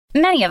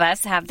Many of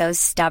us have those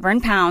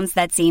stubborn pounds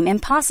that seem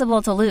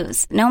impossible to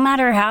lose, no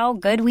matter how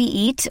good we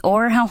eat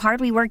or how hard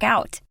we work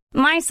out.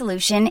 My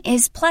solution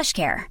is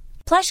PlushCare.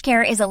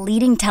 PlushCare is a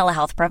leading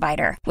telehealth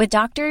provider with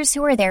doctors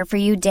who are there for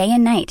you day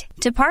and night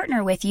to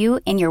partner with you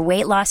in your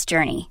weight loss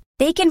journey.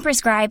 They can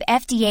prescribe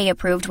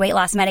FDA-approved weight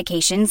loss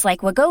medications like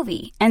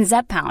Wegovy and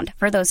Zepbound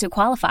for those who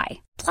qualify.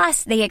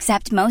 Plus, they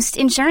accept most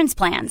insurance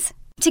plans.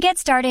 To get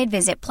started,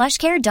 visit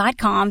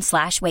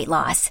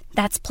plushcare.com/weightloss.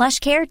 That's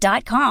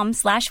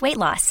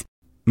plushcare.com/weightloss.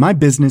 My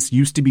business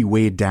used to be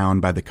weighed down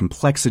by the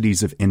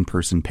complexities of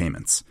in-person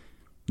payments.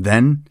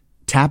 Then,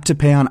 Tap to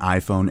Pay on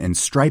iPhone and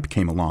Stripe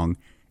came along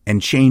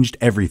and changed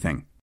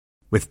everything.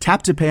 With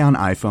Tap to Pay on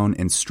iPhone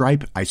and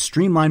Stripe, I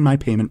streamlined my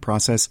payment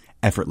process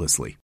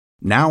effortlessly.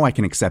 Now I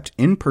can accept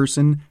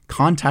in-person,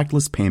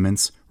 contactless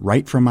payments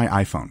right from my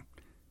iPhone.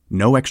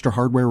 No extra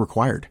hardware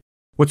required.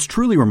 What's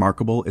truly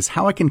remarkable is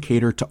how I can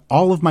cater to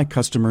all of my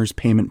customers'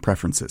 payment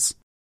preferences.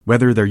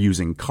 Whether they're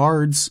using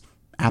cards,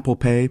 Apple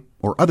Pay,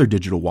 or other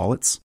digital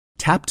wallets,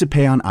 Tap to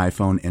Pay on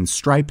iPhone and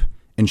Stripe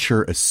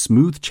ensure a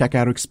smooth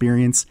checkout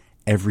experience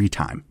every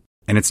time.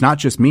 And it's not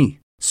just me.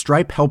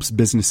 Stripe helps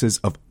businesses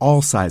of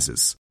all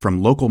sizes,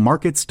 from local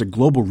markets to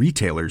global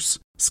retailers,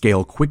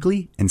 scale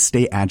quickly and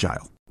stay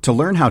agile. To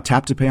learn how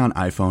Tap to Pay on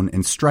iPhone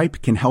and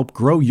Stripe can help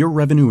grow your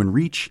revenue and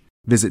reach,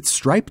 visit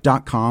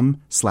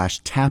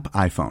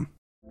stripe.com/tapiphone.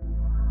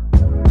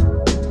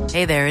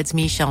 Hey there, it's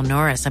Michelle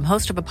Norris. I'm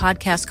host of a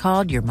podcast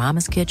called Your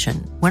Mama's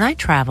Kitchen. When I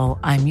travel,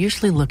 I'm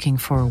usually looking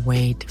for a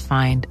way to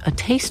find a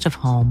taste of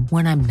home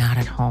when I'm not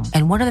at home.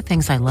 And one of the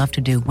things I love to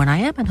do when I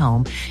am at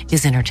home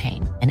is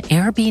entertain. And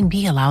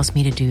Airbnb allows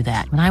me to do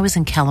that. When I was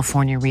in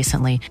California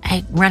recently,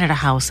 I rented a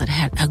house that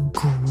had a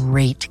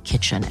great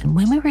kitchen. And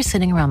when we were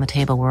sitting around the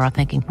table, we were all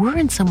thinking, we're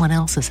in someone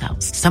else's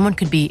house. Someone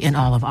could be in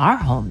all of our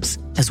homes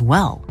as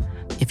well.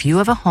 If you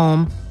have a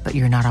home, but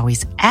you're not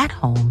always at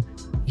home,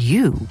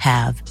 you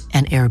have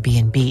an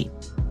Airbnb.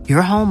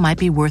 Your home might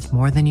be worth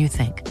more than you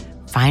think.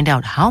 Find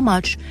out how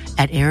much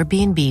at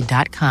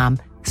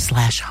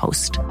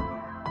airbnb.com/host.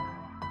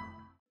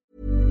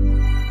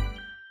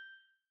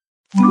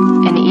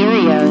 An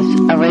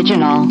Erios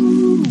original.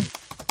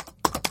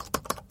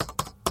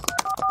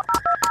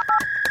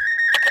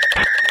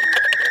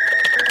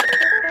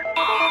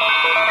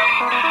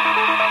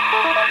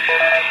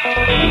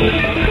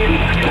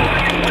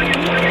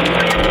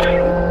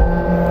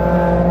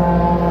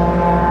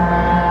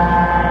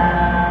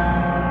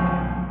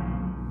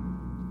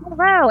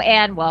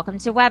 And welcome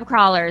to Web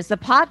Crawlers, the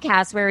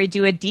podcast where we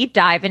do a deep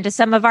dive into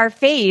some of our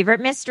favorite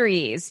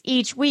mysteries.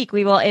 Each week,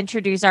 we will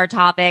introduce our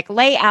topic,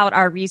 lay out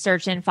our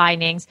research and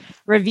findings,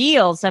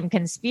 reveal some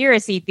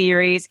conspiracy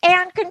theories,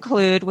 and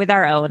conclude with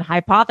our own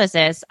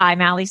hypothesis. I'm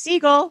Allie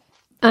Siegel.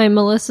 I'm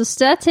Melissa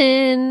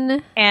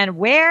Stettin. And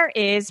where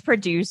is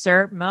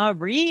producer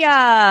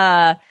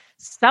Maria?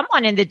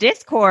 Someone in the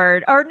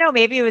Discord, or no,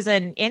 maybe it was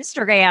an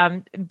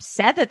Instagram,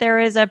 said that there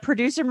is a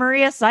producer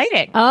Maria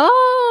sighting.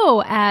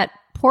 Oh, at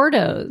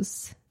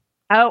Porto's.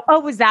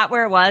 Oh, was that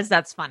where it was?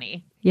 That's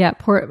funny. Yeah,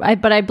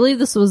 but I believe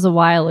this was a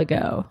while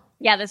ago.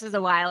 Yeah, this was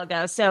a while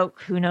ago. So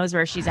who knows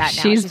where she's at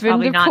now? She's been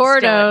probably to not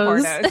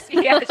Porto's.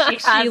 Still at Porto's.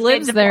 Yeah, she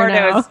lives there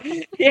Porto's.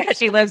 now. Yeah,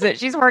 she lives it.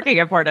 She's working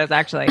at Porto's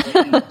actually.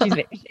 she's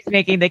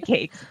making the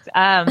cakes.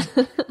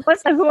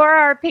 Listen, who are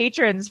our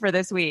patrons for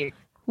this week?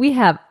 We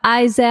have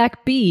Isaac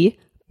B,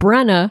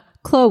 Brenna,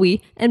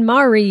 Chloe, and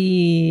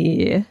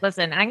Mari.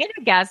 Listen, I'm going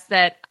to guess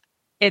that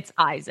it's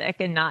Isaac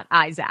and not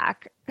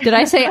Isaac. Did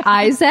I say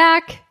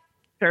Isaac?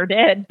 Sure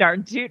did.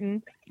 Darn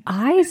tootin'.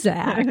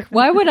 Isaac.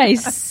 Why would I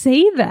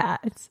say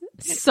that?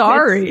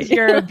 Sorry.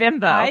 You're a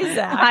bimbo.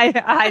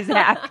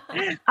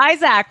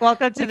 Isaac,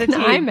 welcome to the team.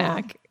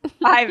 iMac.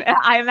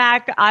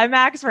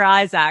 IMAX for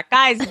Isaac.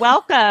 Guys,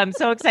 welcome.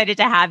 So excited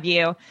to have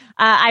you.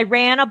 I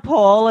ran a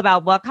poll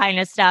about what kind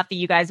of stuff that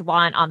you guys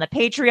want on the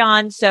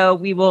Patreon, so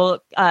we will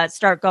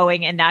start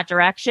going in that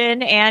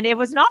direction. And it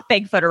was not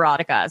Bigfoot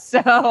erotica,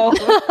 so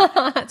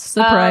that's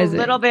surprising.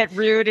 A little bit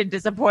rude and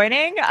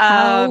disappointing.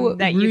 How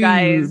that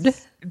rude.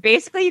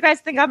 You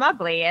guys think I'm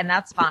ugly, and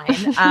that's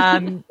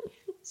fine.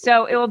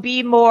 So it will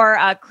be more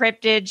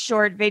cryptid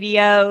short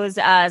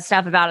videos,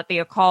 stuff about the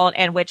occult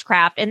and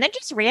witchcraft, and then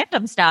just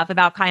random stuff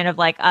about kind of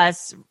like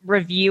us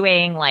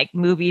reviewing like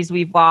movies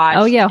we've watched.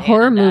 Oh yeah,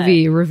 horror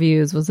movie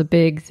reviews was a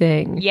big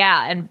thing.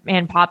 Yeah,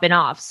 and popping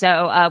off.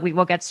 So we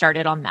will get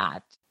started on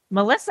that.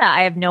 Melissa,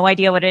 I have no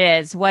idea what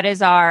it is. What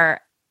is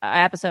our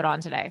episode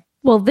on today?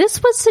 Well,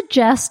 this was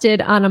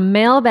suggested on a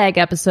mailbag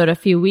episode a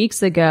few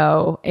weeks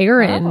ago.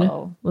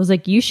 Aaron was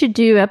like, you should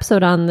do an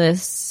episode on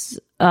this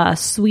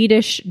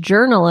Swedish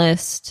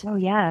journalist. Oh,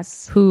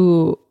 yes.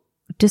 Who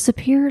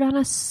disappeared on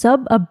a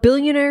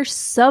billionaire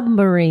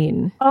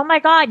submarine. Oh my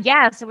God,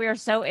 yes. We are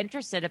so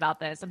interested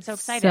about this. I'm so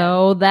excited.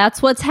 So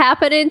that's what's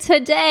happening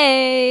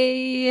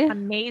today.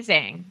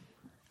 Amazing.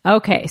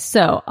 Okay,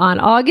 so on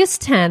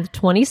August 10th,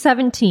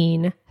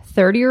 2017,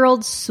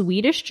 30-year-old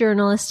Swedish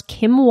journalist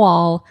Kim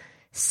Wall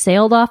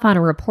sailed off on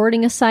a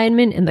reporting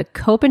assignment in the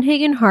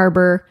Copenhagen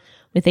harbor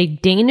with a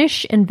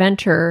Danish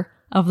inventor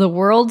of the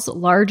world's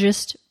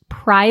largest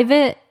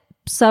private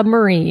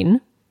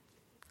submarine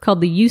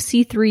called the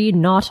UC-3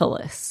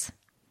 Nautilus.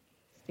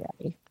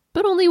 Scary.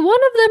 But only one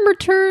of them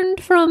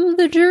returned from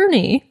the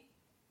journey.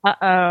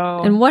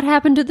 Uh-oh. And what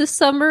happened to the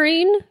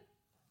submarine?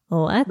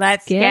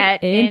 Let's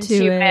get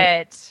into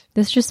it.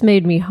 This just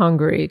made me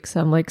hungry because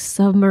I'm like,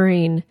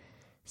 submarine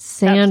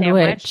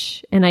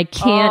sandwich. And I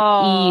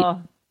can't eat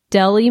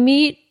deli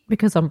meat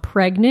because I'm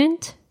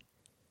pregnant.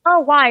 Oh,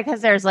 why?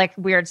 Because there's like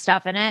weird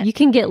stuff in it? You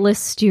can get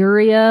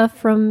listeria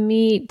from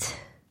meat.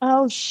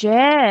 Oh,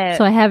 shit.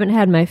 So I haven't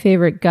had my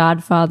favorite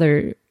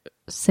Godfather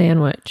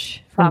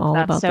sandwich from All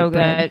About so the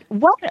Bread.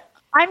 good. What?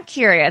 I'm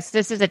curious.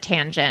 This is a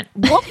tangent.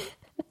 What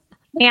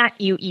can't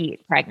you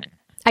eat pregnant?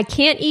 I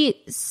can't eat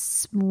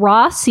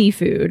raw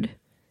seafood.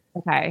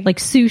 Okay. Like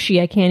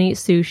sushi. I can't eat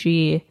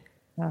sushi.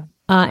 Yeah.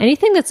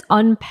 Anything that's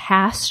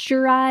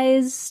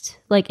unpasteurized,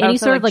 like any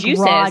sort of like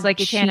juices, raw like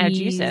you cheese. Can't have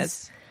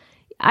juices.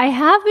 I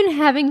have been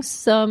having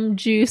some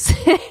juices.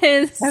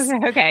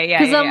 Okay, yeah.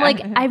 Because I'm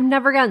like, I've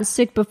never gotten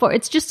sick before.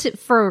 It's just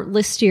for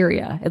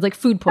listeria. It's like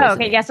food poisoning. Oh,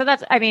 okay, yeah. So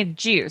that's, I mean,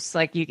 juice.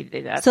 Like you could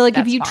do that. So like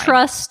if you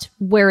trust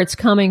where it's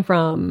coming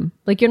from,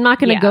 like you're not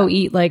going to go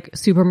eat like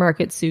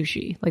supermarket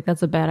sushi. Like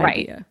that's a bad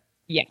idea.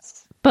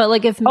 Yes. But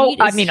like if meat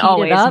is heated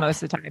always, up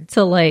most of the time.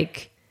 to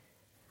like,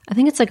 I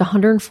think it's like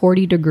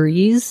 140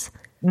 degrees.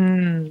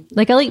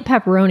 Like I'll eat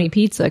pepperoni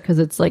pizza because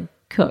it's like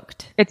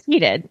cooked. It's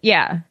heated.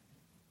 Yeah.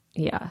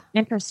 Yeah.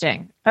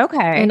 Interesting.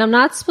 Okay. And I'm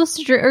not supposed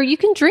to drink, or you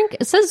can drink,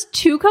 it says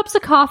 2 cups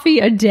of coffee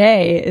a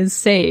day is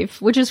safe,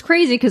 which is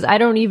crazy because I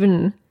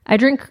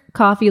drink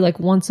coffee like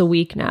once a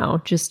week now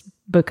just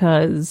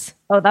because.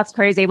 Oh, that's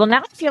crazy. Well,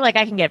 now I feel like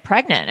I can get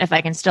pregnant if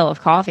I can still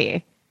have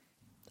coffee.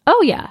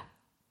 Oh, yeah.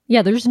 Yeah,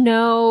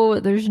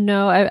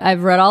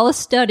 I've read all the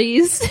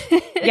studies.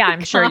 Yeah,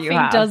 I'm sure you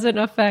have. Coffee doesn't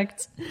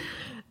affect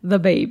the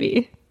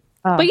baby.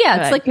 Oh, but yeah,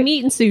 good. it's like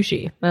meat and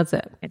sushi. That's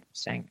it.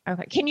 Interesting.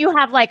 Okay. Can you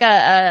have like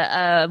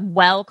a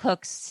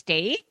well-cooked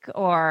steak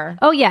or?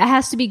 Oh yeah, it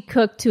has to be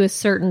cooked to a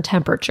certain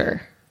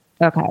temperature.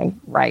 Okay.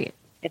 Right.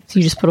 So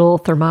you just put a little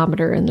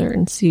thermometer in there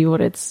and see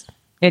what it's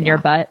in your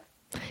butt.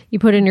 You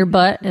put it in your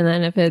butt, and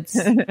then if it's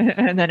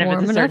and then if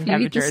warm it's a certain enough,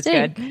 you eat temperature, the it's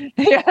steak. good.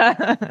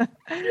 Yeah.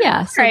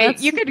 Yeah. So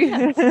right. You could.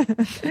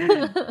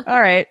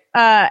 All right.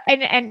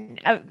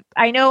 And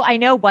I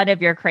know one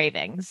of your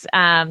cravings.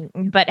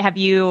 But have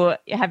you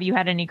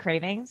had any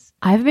cravings?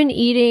 I've been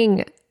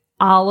eating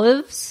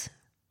olives.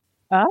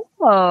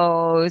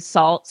 Oh,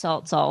 salt.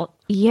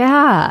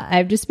 Yeah,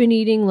 I've just been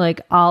eating like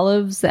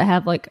olives that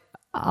have like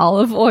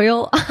olive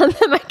oil on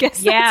them. I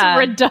guess that's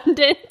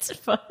redundant,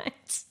 but.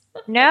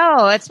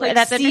 No, it's like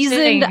that's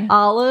seasoned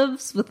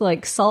olives with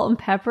like salt and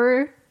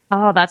pepper.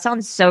 Oh, that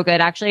sounds so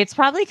good. Actually, it's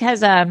probably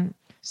because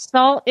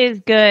salt is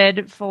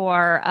good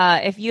for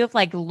if you have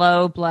like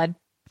low blood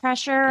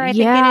pressure. I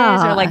think it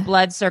is, or like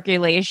blood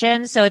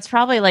circulation. So it's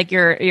probably like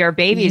your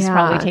baby's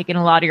probably taking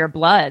a lot of your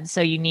blood.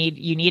 So you need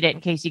it in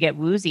case you get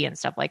woozy and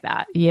stuff like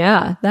that.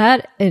 Yeah,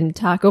 that and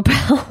Taco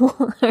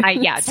Bell.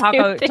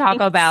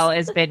 Taco Bell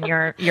has been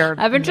your.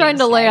 I've been trying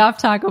to lay off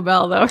Taco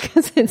Bell though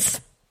because it's.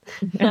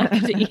 Not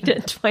going to eat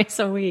it twice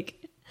a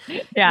week.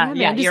 Yeah.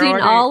 Just eating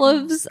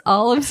olives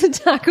and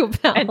Taco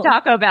Bell. And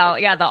Taco Bell,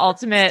 the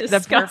ultimate, the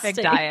perfect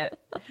diet.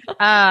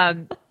 All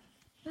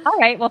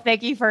right, well,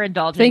 thank you for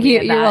indulging me. Thank you.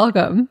 In You're that.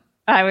 welcome.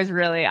 I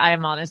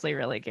am honestly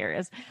really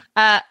curious.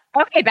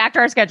 Okay, back to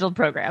our scheduled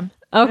program.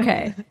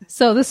 Okay,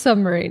 so the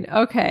submarine.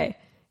 Okay,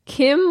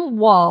 Kim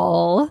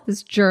Wall,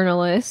 this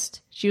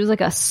journalist, she was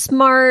like a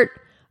smart,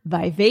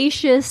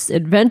 vivacious,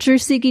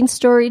 adventure-seeking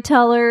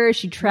storyteller.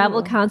 She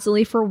traveled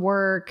constantly for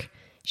work.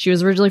 She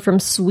was originally from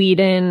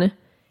Sweden.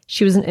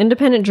 She was an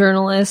independent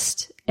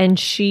journalist, and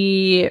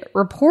she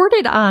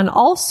reported on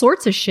all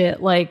sorts of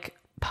shit, like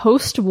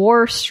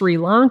post-war Sri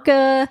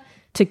Lanka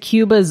to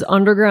Cuba's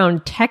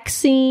underground tech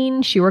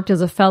scene. She worked as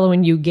a fellow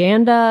in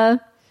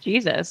Uganda.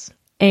 Jesus.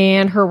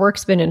 And her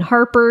work's been in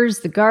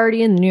Harper's, The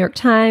Guardian, The New York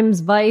Times,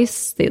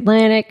 Vice, The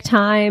Atlantic,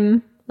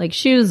 Time. Like,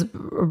 she was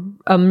an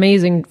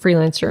amazing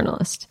freelance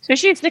journalist. So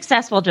she's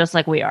successful just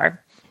like we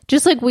are.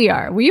 Just like we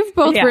are. We've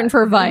both written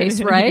for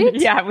Vice, right?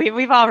 Yeah,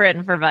 we've all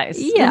written for Vice.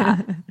 Yeah.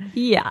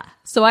 Yeah.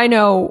 So I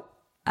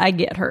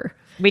get her.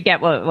 We get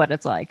what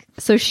it's like.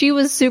 So she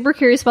was super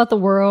curious about the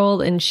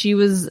world, and she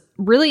was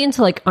really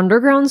into like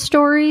underground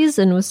stories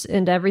and was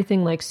into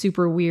everything like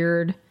super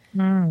weird.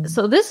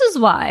 So this is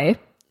why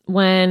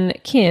when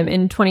Kim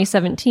in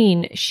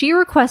 2017, she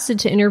requested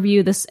to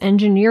interview this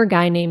engineer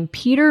guy named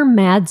Peter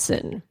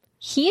Madsen.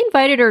 He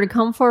invited her to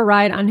come for a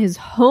ride on his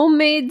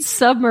homemade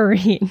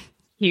submarine.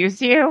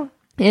 Excuse you?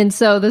 And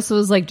so this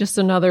was like just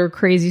another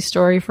crazy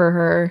story for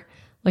her,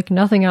 like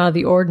nothing out of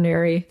the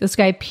ordinary. This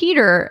guy,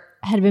 Peter,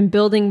 had been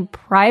building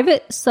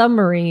private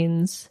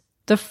submarines,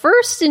 the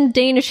first in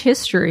Danish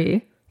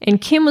history.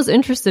 And Kim was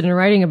interested in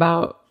writing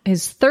about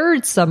his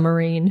third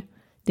submarine,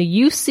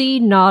 the UC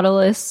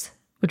Nautilus,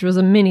 which was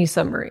a mini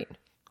submarine.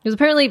 Because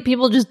apparently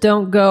people just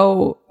don't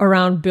go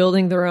around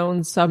building their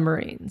own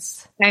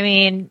submarines. I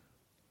mean,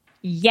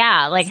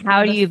 yeah, like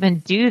how do you even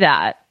do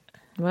that?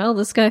 Well,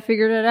 this guy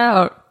figured it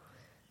out.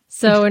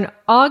 So in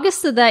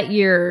August of that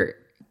year,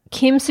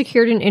 Kim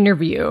secured an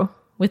interview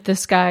with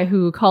this guy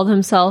who called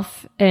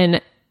himself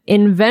an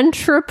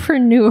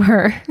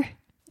inventrepreneur.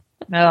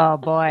 Oh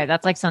boy,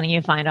 that's like something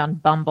you find on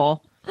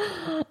Bumble.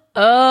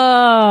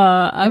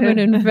 Oh, I'm an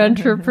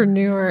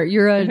inventrepreneur.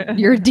 You're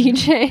a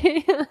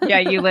DJ. Yeah,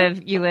 you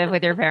live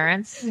with your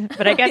parents.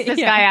 But I guess this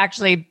guy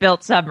actually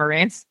built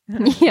submarines.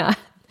 Yeah.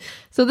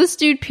 So this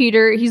dude,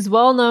 Peter, he's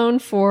well known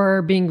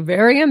for being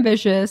very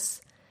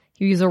ambitious.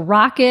 He's a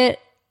rocket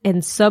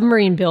and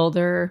submarine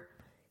builder.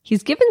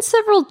 He's given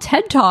several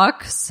TED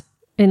Talks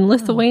in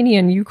Lithuania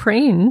and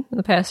Ukraine in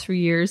the past few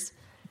years.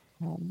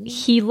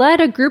 He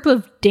led a group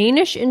of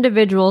Danish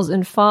individuals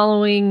in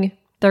following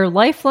their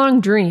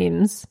lifelong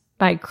dreams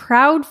by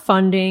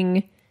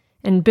crowdfunding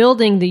and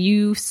building the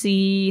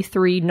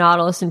UC-3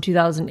 Nautilus in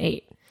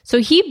 2008. So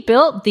he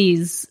built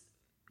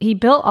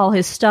all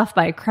his stuff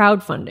by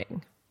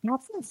crowdfunding.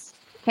 That's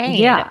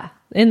insane. Yeah.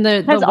 And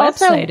the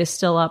website is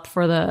still up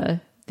for the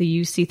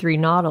UC-3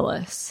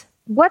 Nautilus.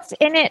 What's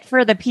in it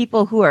for the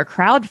people who are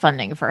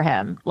crowdfunding for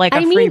him? Like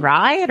free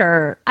ride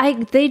or?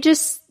 They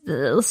just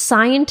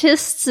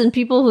scientists and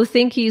people who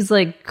think he's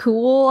like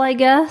cool, I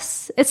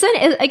guess.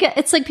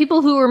 It's like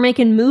people who are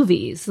making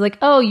movies. Like,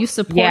 oh, you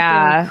support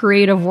their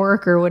creative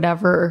work or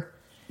whatever.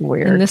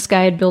 Weird. And this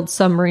guy had built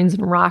submarines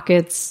and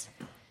rockets.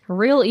 A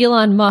real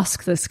Elon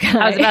Musk, this guy.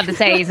 I was about to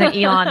say, he's an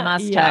Elon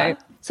Musk type.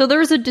 So there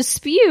was a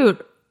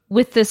dispute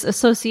with this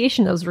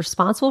association that was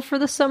responsible for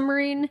the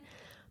submarine.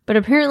 But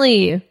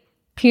apparently,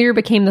 Peter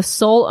became the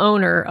sole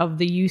owner of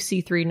the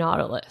UC-3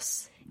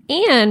 Nautilus.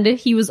 And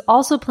he was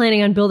also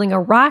planning on building a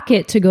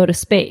rocket to go to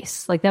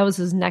space. Like, that was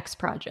his next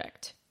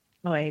project.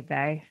 Oy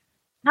vey.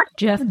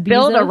 Jeff Bezos.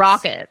 Build a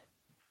rocket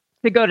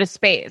to go to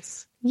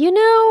space. You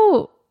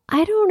know,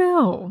 I don't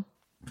know.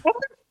 I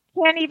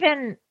can't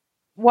even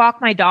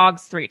walk my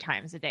dogs 3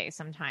 times a day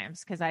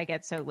sometimes because I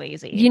get so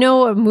lazy. You know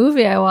what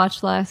movie I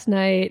watched last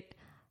night?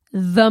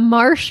 The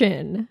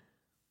Martian.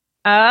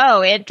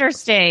 Oh,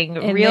 interesting.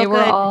 And Real they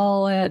were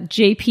all at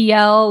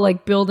JPL,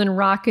 like building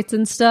rockets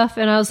and stuff.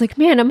 And I was like,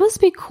 man, it must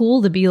be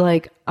cool to be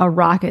like a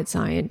rocket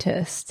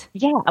scientist.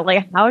 Yeah.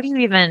 Like, how do you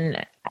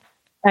even,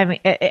 I mean,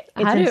 it's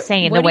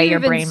insane the way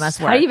your brain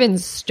must work. How do you even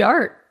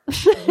start?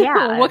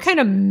 Yeah. What kind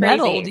of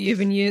metal do you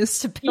even use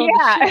to build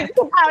a ship?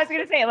 I was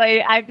going to say,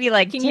 like, I'd be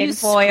like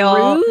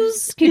tinfoil.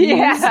 Do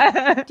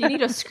you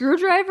need a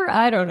screwdriver?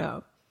 I don't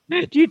know.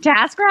 Do you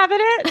task rabbit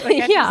it?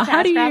 Like, yeah.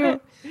 How do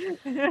you?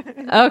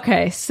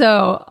 Okay,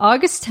 so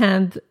August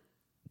 10th,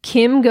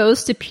 Kim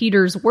goes to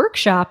Peter's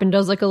workshop and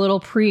does like a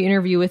little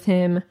pre-interview with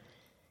him.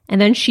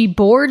 And then she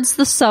boards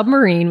the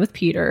submarine with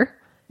Peter.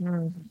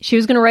 She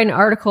was going to write an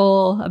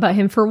article about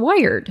him for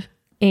Wired.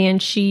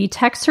 And she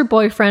texts her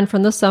boyfriend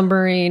from the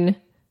submarine,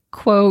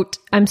 quote,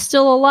 "I'm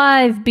still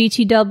alive,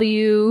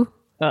 BTW.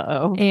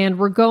 Uh-oh. And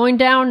we're going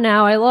down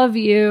now. I love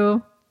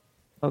you."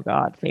 Oh,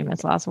 God.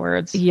 Famous last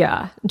words.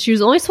 Yeah. And she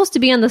was only supposed to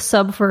be on the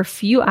sub for a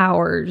few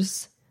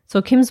hours.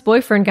 So Kim's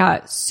boyfriend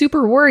got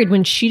super worried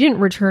when she didn't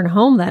return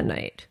home that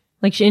night.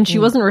 She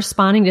wasn't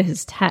responding to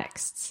his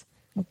texts.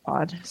 Oh,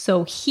 God.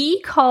 So he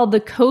called the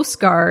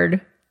Coast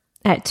Guard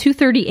at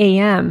 2:30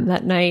 a.m.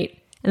 that night.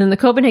 And then the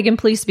Copenhagen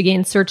police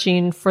began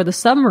searching for the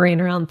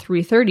submarine around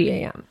 3:30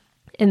 a.m.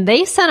 And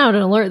they sent out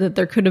an alert that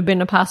there could have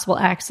been a possible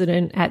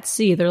accident at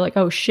sea. They're like,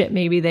 oh, shit,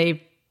 maybe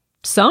they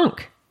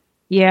sunk.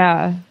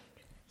 Yeah.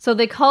 So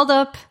they called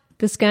up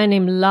this guy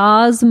named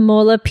Lars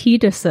Moller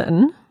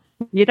Petersen.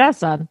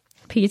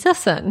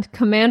 Petersen,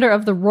 commander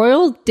of the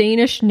Royal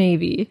Danish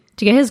Navy,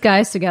 to get his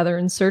guys together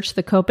and search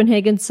the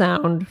Copenhagen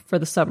Sound for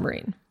the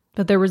submarine.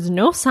 But there was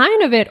no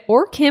sign of it,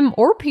 or Kim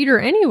or Peter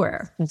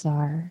anywhere.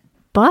 Bizarre.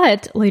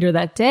 But later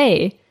that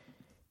day,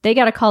 they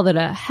got a call that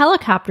a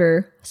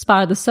helicopter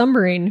spotted the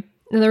submarine,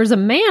 and there was a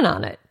man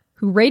on it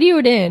who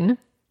radioed in.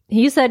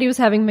 He said he was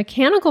having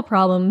mechanical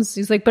problems.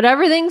 He's like, but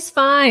everything's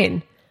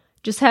fine.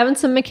 Just having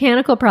some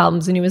mechanical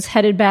problems, and he was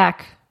headed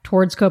back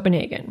towards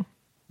Copenhagen.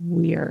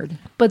 Weird.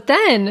 But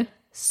then,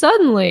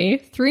 suddenly,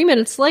 3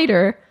 minutes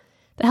later,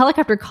 the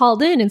helicopter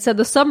called in and said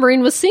the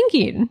submarine was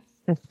sinking.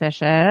 Suspicious.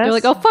 They're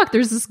like, oh, fuck,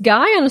 there's this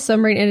guy on a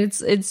submarine, and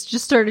it's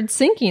just started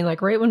sinking,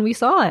 like, right when we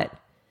saw it.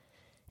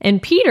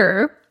 And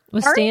Peter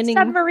was standing...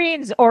 Aren't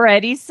submarines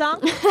already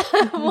sunk?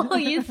 Well,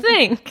 you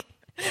think.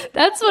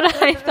 That's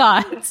what I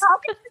thought. How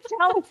can you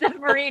tell a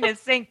submarine is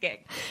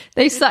sinking?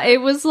 They saw,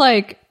 it was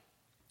like...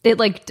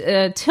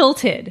 It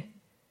tilted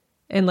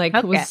and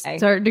was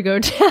starting to go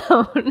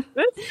down.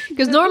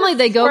 Because normally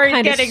they go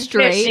kind of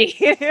straight.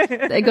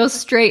 They go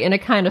straight and it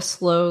kind of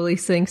slowly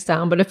sinks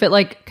down. But if it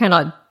kind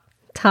of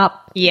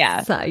top,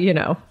 it's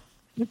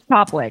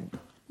toppling.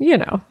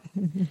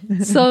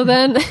 So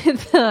then,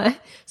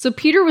 so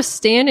Peter was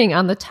standing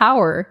on the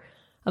tower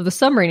of the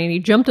submarine and he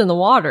jumped in the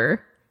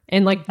water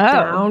and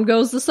down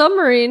goes the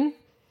submarine.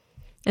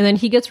 And then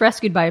he gets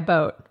rescued by a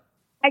boat.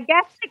 I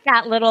guess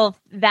that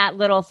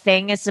little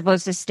thing is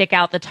supposed to stick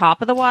out the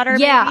top of the water.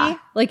 Yeah,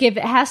 maybe? If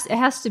it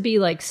has to be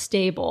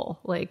stable,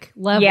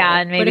 level.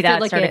 Yeah, and maybe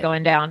that started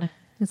going down.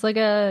 It's like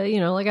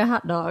a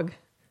hot dog.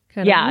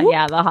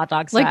 Yeah, the hot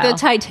dog style, like the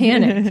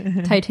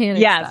Titanic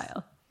yes.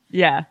 style.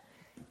 Yeah.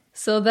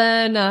 So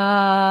then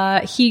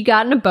he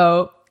got in a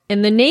boat,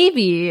 and the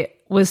Navy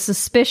was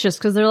suspicious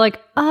because they're like,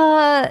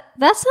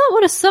 that's not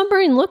what a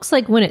submarine looks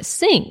like when it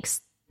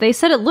sinks. They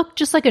said it looked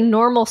just like a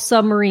normal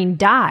submarine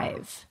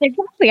dive.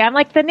 Exactly. I'm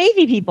like the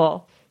Navy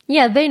people.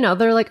 Yeah, they know.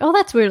 They're like, oh,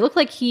 that's weird. It looked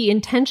like he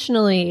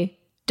intentionally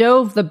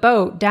dove the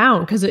boat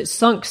down because it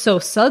sunk so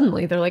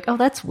suddenly. They're like, oh,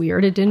 that's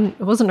weird.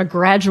 It wasn't a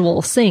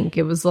gradual sink.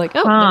 It was like,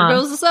 oh, there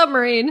goes the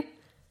submarine.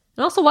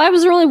 And also, why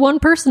was there only one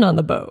person on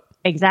the boat?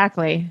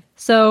 Exactly.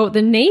 So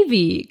the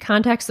Navy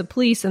contacts the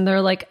police and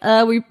they're like,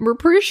 we're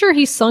pretty sure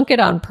he sunk it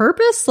on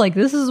purpose. Like,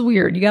 this is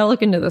weird. You gotta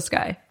look into this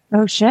guy.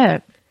 Oh,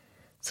 shit.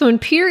 So when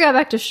Peter got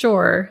back to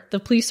shore, the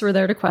police were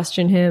there to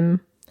question him.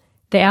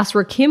 They asked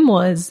where Kim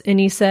was, and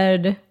he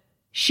said,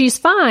 she's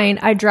fine.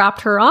 I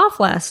dropped her off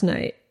last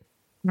night.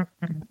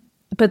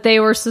 But they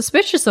were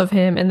suspicious of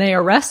him, and they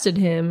arrested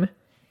him.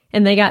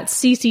 And they got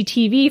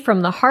CCTV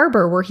from the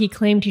harbor where he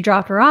claimed he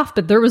dropped her off,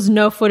 but there was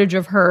no footage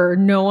of her.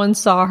 No one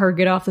saw her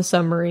get off the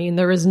submarine.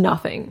 There was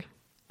nothing.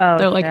 Oh,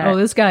 they're like, oh,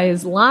 this guy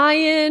is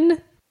lying.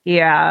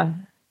 Yeah.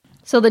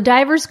 So the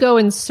divers go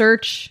and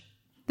search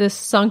this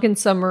sunken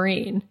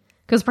submarine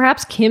because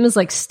perhaps Kim is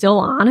like still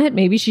on it.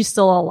 Maybe she's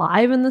still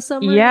alive in the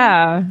submarine.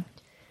 Yeah.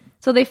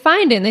 So they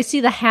find it and they see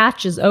the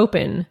hatch is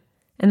open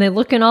and they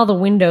look in all the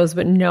windows,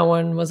 but no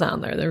one was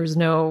on there. There was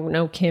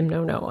no Kim,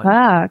 no one.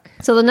 Fuck.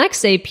 So the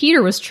next day,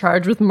 Peter was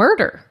charged with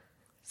murder.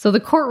 So the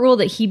court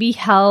ruled that he be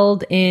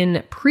held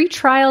in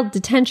pretrial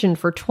detention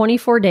for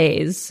 24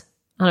 days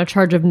on a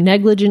charge of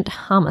negligent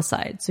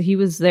homicide. So he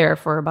was there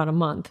for about a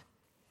month.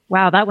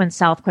 Wow, that went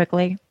south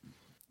quickly.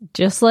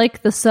 Just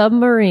like the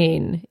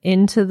submarine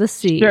into the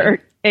sea. Sure,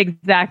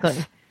 exactly.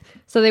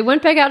 So they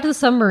went back out to the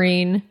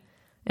submarine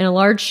in a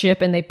large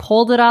ship and they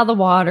pulled it out of the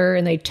water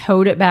and they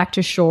towed it back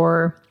to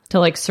shore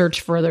to like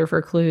search further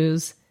for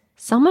clues.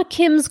 Some of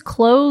Kim's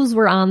clothes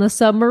were on the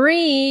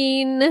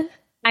submarine.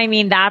 I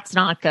mean, that's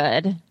not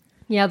good.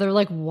 Yeah, they're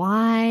like,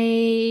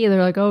 why?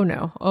 They're like, oh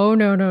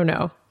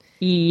no.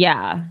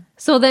 Yeah.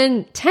 So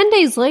then 10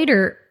 days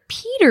later,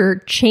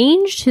 Peter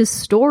changed his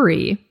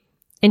story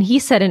and he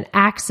said an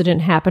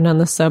accident happened on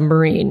the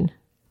submarine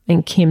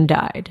and Kim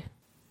died.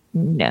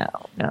 No.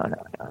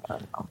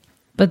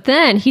 But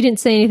then he didn't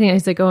say anything.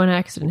 He's like, oh, an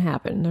accident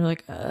happened. They're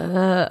like,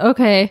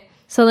 okay.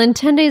 So then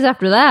 10 days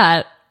after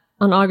that,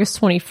 on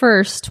August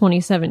 21st,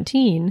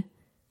 2017,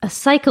 a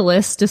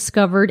cyclist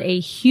discovered a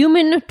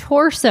human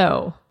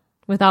torso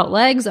without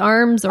legs,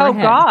 arms, or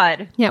head.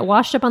 God. Yeah, it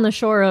washed up on the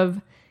shore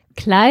of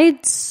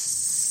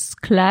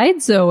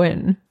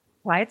Clydesøen,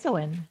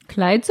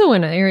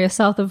 an area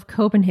south of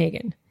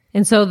Copenhagen.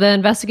 And so the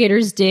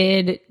investigators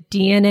did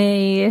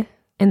DNA,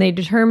 and they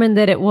determined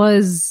that it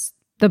was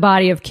the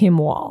body of Kim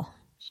Wall.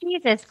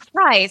 Jesus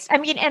Christ. I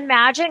mean,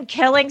 imagine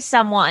killing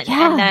someone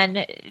and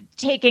then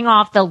taking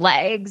off the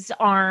legs,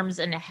 arms,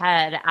 and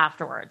head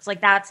afterwards. Like,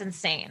 that's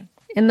insane.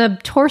 And the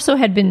torso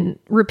had been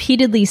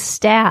repeatedly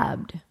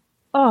stabbed.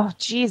 Oh,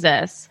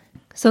 Jesus.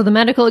 So the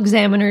medical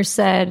examiner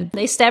said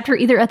they stabbed her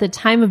either at the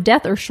time of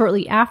death or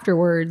shortly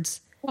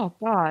afterwards. Oh,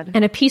 God.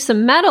 And a piece of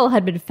metal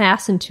had been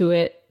fastened to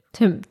it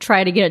to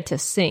try to get it to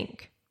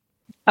sink.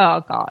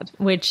 Oh, God.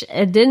 Which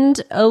it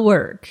didn't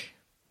work.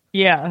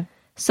 Yeah.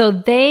 So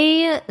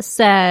they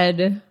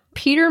said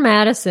Peter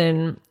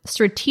Madison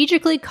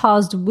strategically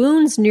caused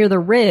wounds near the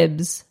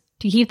ribs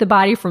to keep the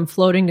body from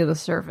floating to the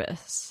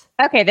surface.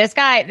 Okay,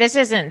 this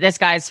isn't this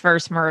guy's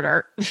first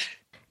murder.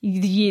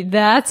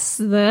 That's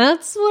what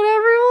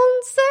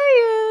everyone's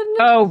saying.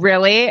 Oh,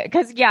 really?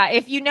 Because, yeah,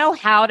 if you know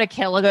how to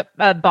kill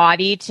a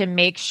body to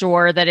make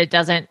sure that it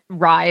doesn't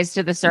rise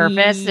to the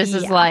surface, this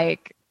is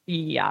like,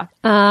 yeah.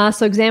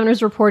 So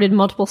examiners reported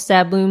multiple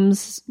stab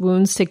wounds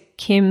to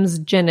Kim's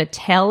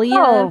genitalia.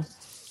 Oh,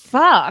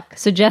 fuck.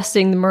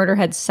 Suggesting the murder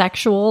had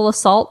sexual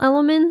assault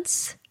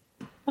elements.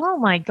 Oh,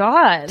 my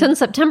God. So on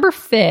September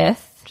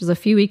 5th, which is a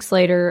few weeks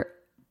later,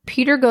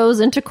 Peter goes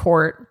into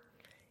court.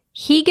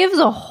 He gives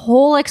a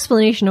whole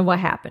explanation of what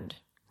happened.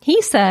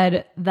 He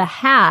said the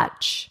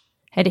hatch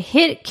had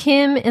hit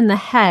Kim in the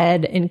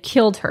head and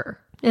killed her.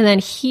 And then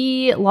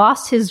he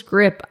lost his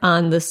grip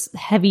on this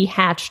heavy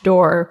hatch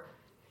door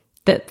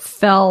that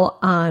fell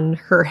on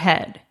her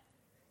head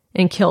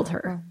and killed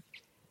her.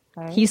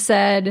 Okay. He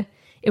said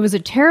it was a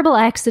terrible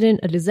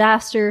accident, a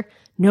disaster.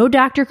 No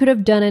doctor could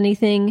have done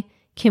anything.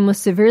 Kim was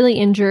severely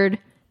injured.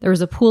 There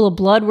was a pool of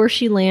blood where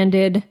she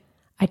landed.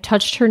 I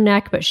touched her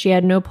neck, but she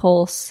had no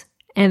pulse.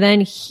 And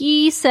then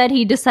he said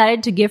he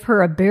decided to give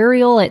her a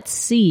burial at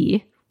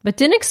sea, but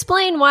didn't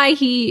explain why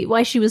she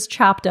was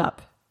chopped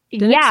up.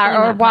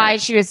 Or why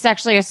she was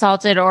sexually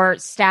assaulted or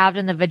stabbed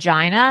in the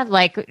vagina.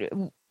 Like,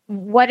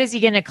 what is he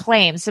going to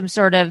claim? Some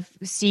sort of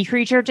sea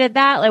creature did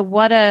that? Like,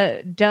 what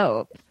a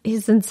dope.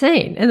 He's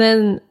insane. And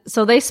then,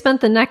 so they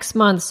spent the next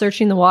month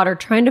searching the water,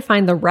 trying to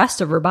find the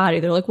rest of her body.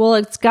 They're like, well,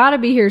 it's got to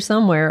be here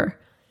somewhere.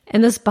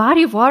 And this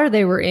body of water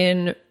they were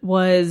in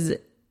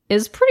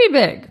is pretty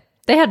big.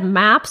 They had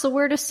maps of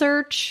where to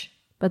search,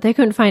 but they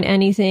couldn't find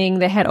anything.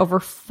 They had over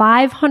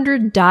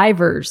 500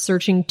 divers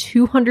searching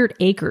 200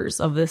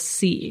 acres of this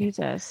sea.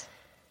 Jesus.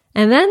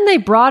 And then they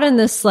brought in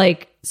this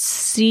like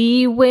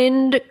sea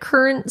wind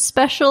current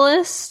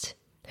specialist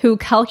who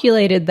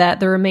calculated that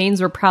the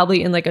remains were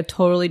probably in like a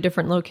totally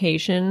different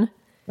location.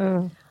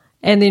 And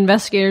the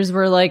investigators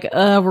were like,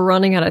 we're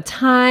running out of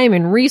time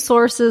and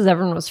resources.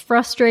 Everyone was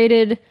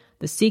frustrated.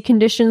 The sea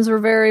conditions were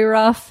very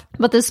rough.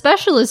 But the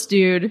specialist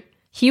dude,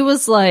 he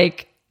was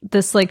like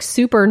this like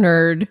super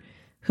nerd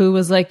who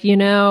was like,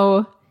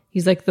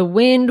 he's like, the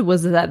wind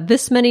was at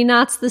this many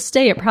knots this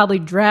day. It probably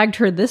dragged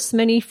her this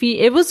many feet.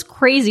 It was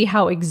crazy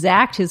how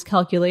exact his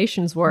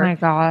calculations were. Oh my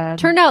God.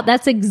 Turned out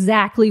that's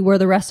exactly where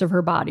the rest of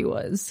her body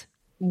was.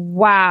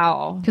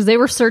 Wow. Because they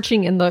were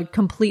searching in the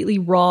completely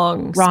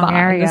wrong spot.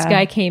 area. This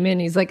guy came in.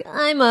 He's like,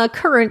 I'm a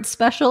current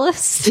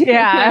specialist.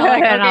 Yeah.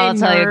 Like, and I'll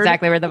tell you nerd.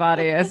 exactly where the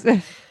body is.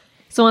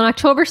 So on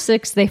October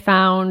 6th, they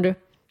found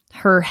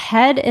her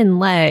head and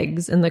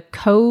legs in the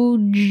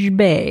Koj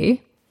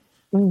Bay,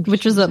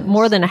 which is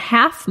more than a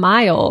half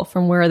mile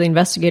from where the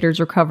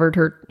investigators recovered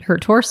her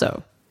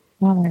torso.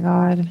 Oh my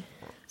God.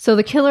 So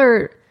the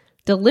killer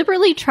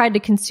deliberately tried to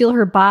conceal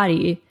her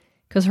body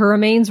because her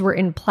remains were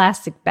in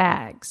plastic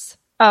bags.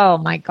 Oh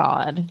my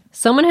God.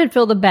 Someone had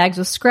filled the bags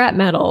with scrap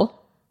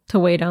metal to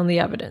weigh down the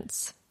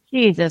evidence.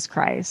 Jesus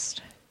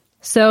Christ.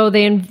 So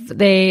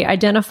they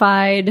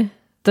identified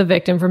the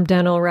victim from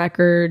dental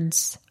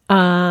records.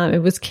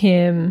 It was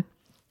Kim.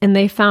 And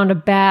they found a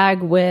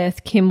bag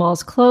with Kim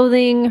Wall's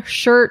clothing,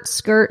 shirt,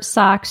 skirt,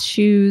 socks,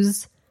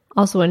 shoes,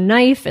 also a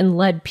knife and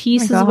lead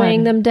pieces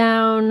weighing them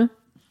down.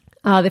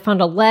 They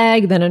found a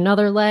leg, then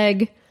another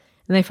leg,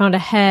 and they found a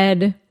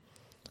head,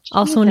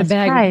 also in a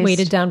bag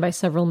weighted down by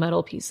several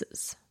metal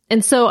pieces.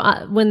 And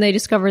so when they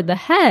discovered the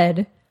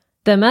head,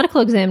 the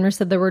medical examiner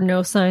said there were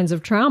no signs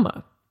of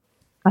trauma.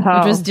 Which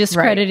was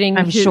discrediting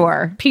right. I'm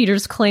sure.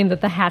 Peter's claim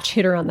that the hatch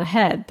hit her on the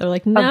head. They're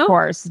like, no. Of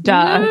course.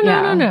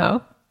 Duh.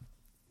 No.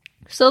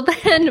 So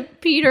then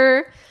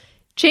Peter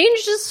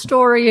changed his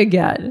story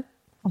again.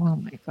 Oh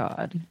my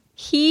God.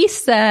 He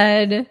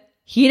said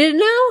he didn't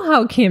know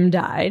how Kim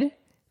died,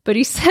 but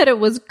he said it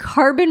was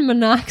carbon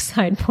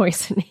monoxide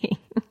poisoning.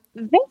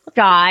 This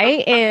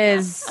guy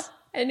is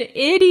an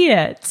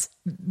idiot.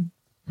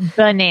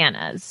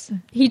 Bananas.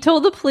 He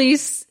told the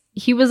police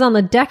he was on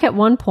the deck at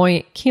one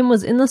point. Kim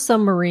was in the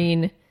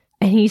submarine,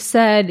 and he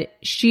said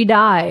she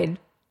died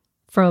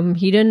from,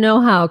 he didn't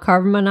know how,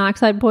 carbon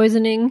monoxide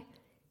poisoning.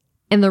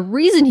 And the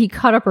reason he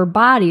cut up her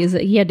body is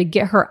that he had to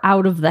get her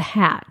out of the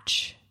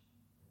hatch.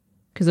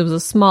 Because it was a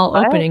small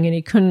opening and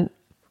he couldn't,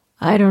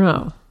 I don't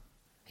know.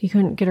 He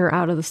couldn't get her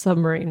out of the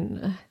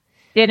submarine.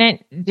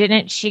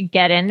 Didn't she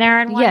get in there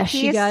in one piece?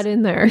 She got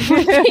in there.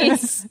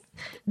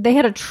 They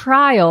had a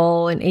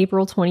trial in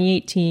April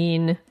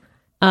 2018.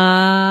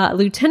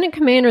 Lieutenant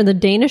commander of the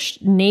Danish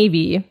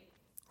Navy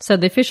said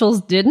the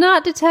officials did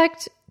not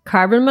detect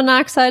carbon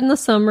monoxide in the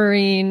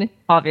submarine.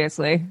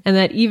 Obviously. And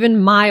that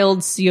even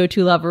mild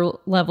CO2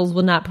 levels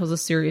would not pose a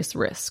serious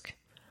risk.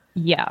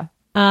 Yeah.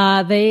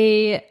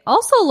 They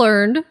also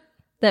learned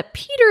that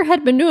Peter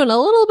had been doing a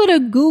little bit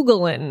of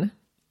Googling.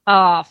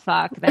 Oh,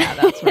 fuck that.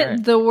 That's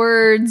weird. The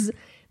words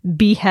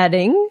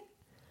beheading,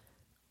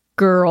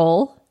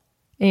 girl,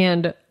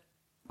 and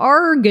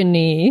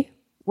argony.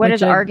 What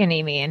does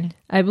argony mean?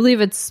 I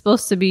believe it's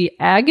supposed to be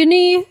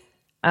agony.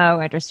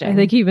 Oh, interesting. I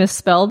think he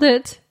misspelled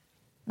it.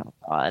 Oh,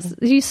 God.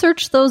 He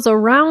searched those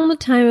around the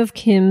time of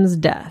Kim's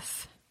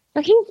death.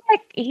 So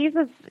he's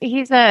a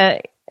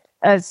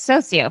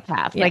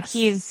sociopath.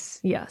 Yes.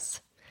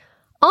 Yes.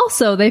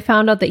 Also, they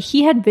found out that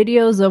he had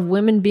videos of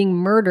women being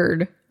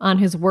murdered on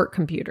his work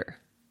computer.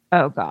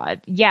 Oh,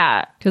 God.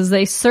 Yeah. Because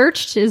they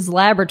searched his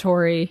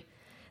laboratory.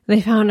 They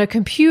found a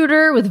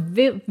computer with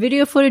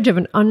video footage of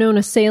an unknown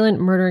assailant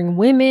murdering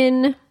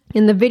women.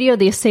 In the video,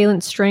 the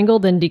assailant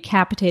strangled and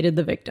decapitated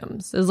the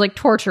victims. It was like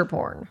torture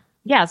porn.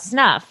 Yeah,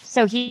 snuff.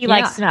 So he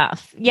likes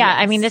snuff. Yeah, yes.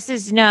 I mean,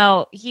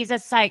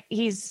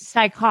 he's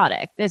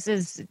psychotic. This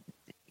is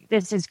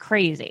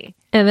crazy.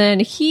 And then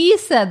he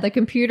said the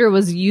computer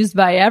was used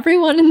by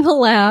everyone in the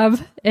lab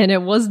and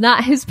it was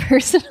not his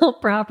personal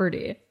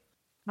property.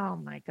 Oh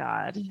my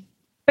God.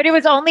 But it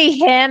was only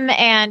him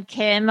and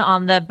Kim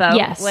on the boat.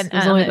 Yes, it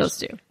was only those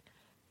two.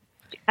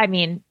 I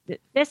mean,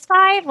 this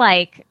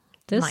guy,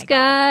 This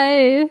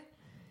guy.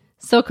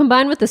 So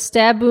combined with the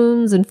stab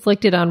wounds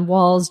inflicted on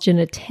Wall's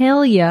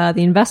genitalia,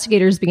 the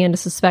investigators began to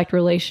suspect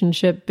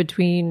relationship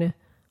between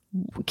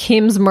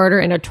Kim's murder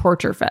and a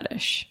torture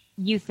fetish.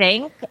 You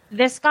think?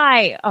 This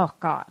guy, oh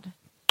God.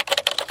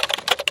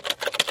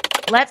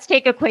 Let's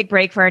take a quick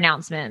break for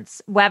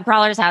announcements. Web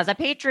Crawlers has a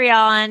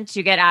Patreon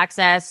to get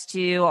access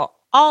to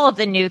all of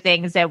the new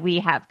things that we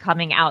have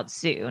coming out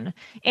soon,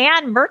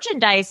 and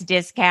merchandise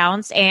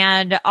discounts,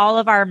 and all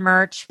of our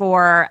merch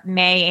for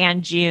May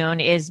and June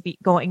is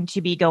going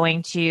to be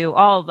going to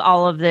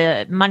all of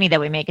the money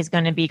that we make is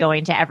going to be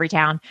going to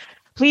Everytown.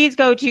 Please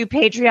go to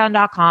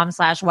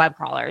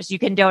patreon.com/webcrawlers. You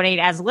can donate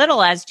as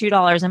little as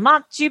 $2 a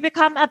month to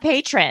become a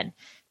patron.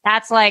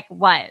 That's like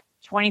what?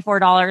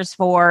 $24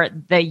 for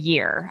the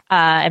year.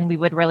 And we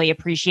would really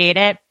appreciate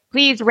it.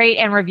 Please rate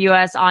and review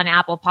us on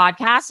Apple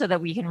Podcasts so that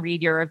we can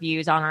read your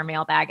reviews on our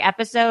mailbag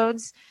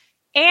episodes.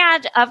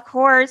 And of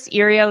course,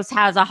 Erios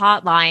has a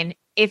hotline.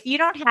 If you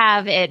don't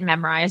have it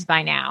memorized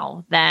by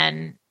now,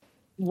 then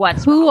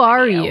who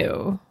are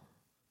you?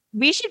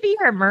 We should be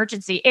your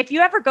emergency. If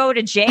you ever go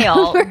to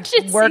jail,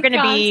 we're going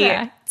to be,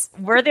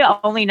 we're the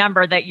only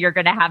number that you're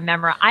going to have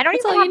memorized. I don't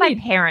even have my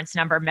parents'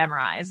 number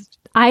memorized.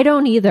 I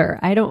don't either.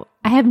 I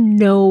have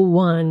no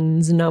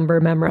one's number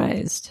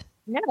memorized.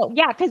 No,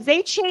 yeah, because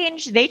they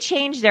changed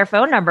their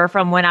phone number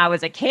from when I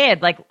was a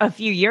kid, like a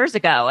few years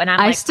ago, and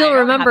I still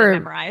remember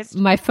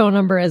my phone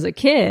number as a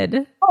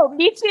kid. Oh,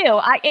 me too.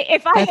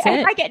 If I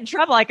get in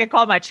trouble, I could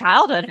call my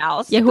childhood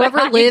house. Yeah,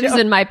 whoever lives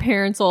in my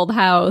parents' old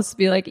house,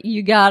 be like,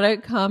 you gotta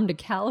come to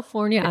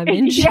California. I'm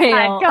in jail.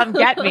 Yeah, come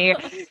get me.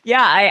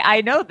 Yeah,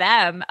 I know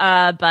them,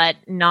 but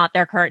not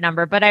their current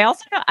number. But I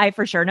also know, I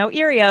for sure know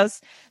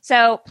Erios.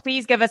 So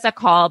please give us a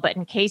call. But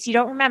in case you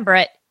don't remember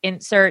it,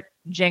 insert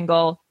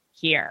jingle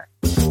here.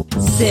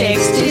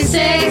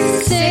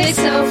 626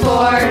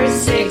 604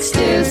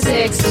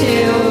 6262.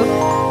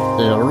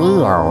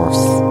 Erios.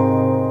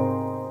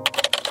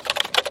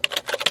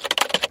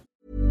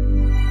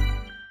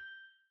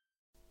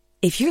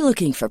 If you're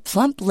looking for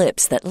plump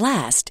lips that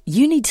last,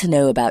 you need to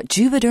know about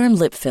Juvederm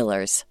lip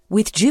fillers.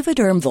 With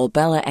Juvederm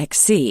Volbella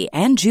XC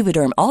and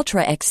Juvederm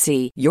Ultra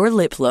XC, your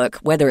lip look,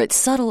 whether it's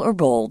subtle or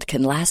bold,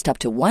 can last up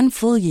to 1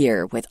 full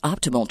year with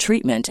optimal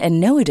treatment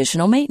and no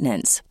additional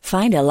maintenance.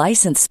 Find a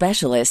licensed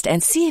specialist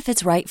and see if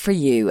it's right for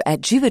you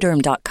at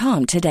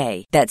Juvederm.com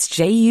today. That's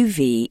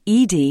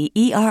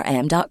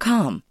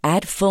JUVEDERM.com.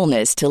 Add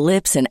fullness to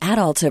lips in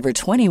adults over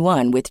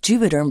 21 with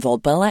Juvederm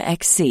Volbella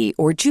XC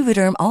or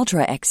Juvederm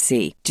Ultra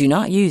XC. Do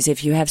not use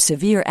if you have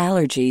severe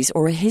allergies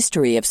or a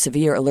history of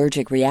severe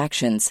allergic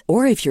reactions,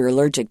 or if you're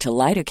allergic to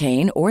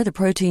lidocaine or the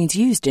proteins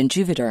used in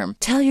Juvederm.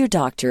 Tell your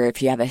doctor if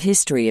you have a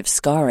history of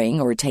scarring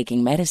or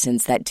taking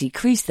medicines that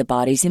decrease the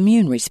body's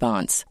immune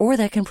response or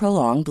that can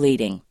prolong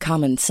bleeding.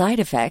 Common side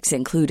effects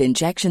include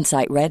injection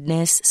site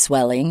redness,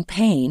 swelling,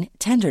 pain,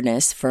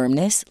 tenderness,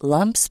 firmness,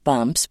 lumps,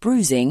 bumps,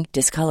 bruising,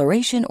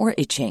 discoloration, or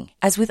itching.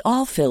 As with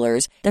all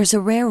fillers, there's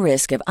a rare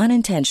risk of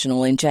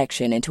unintentional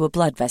injection into a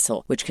blood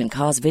vessel, which can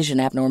cause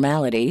vision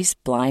abnormalities,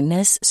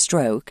 blindness,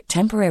 stroke,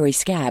 temporary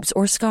scabs,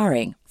 or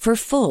scarring. For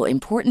full,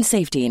 important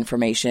safety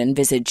information,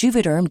 visit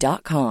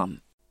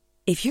Juvederm.com.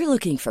 If you're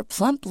looking for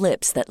plump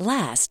lips that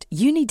last,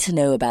 you need to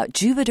know about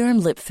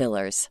Juvederm lip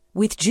fillers.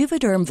 With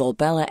Juvederm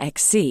Volbella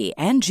XC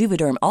and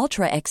Juvederm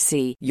Ultra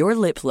XC, your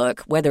lip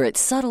look, whether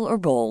it's subtle or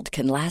bold,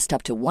 can last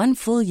up to 1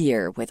 full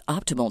year with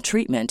optimal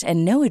treatment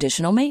and no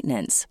additional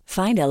maintenance.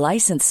 Find a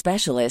licensed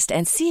specialist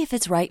and see if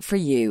it's right for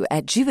you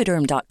at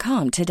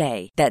Juvederm.com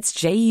today. That's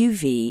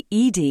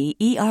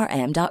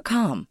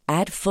JUVEDERM.com.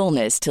 Add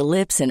fullness to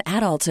lips in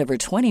adults over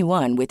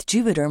 21 with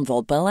Juvederm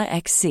Volbella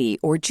XC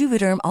or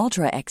Juvederm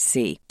Ultra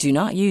XC. Do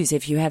not use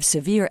if you have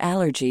severe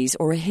allergies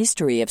or a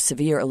history of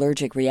severe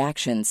allergic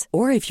reactions,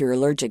 or if you're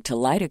allergic to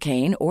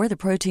lidocaine or the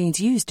proteins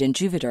used in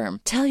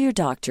Juvederm. Tell your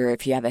doctor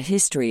if you have a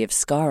history of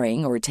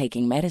scarring or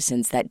taking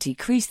medicines that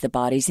decrease the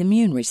body's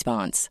immune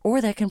response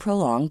or that can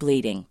prolong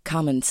bleeding.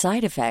 Common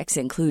side effects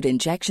include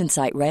injection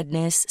site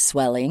redness,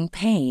 swelling,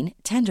 pain,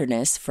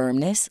 tenderness,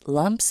 firmness,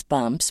 lumps,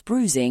 bumps,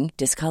 bruising,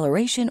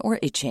 discoloration, or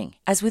itching.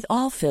 As with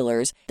all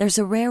fillers, there's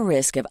a rare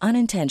risk of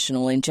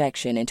unintentional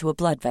injection into a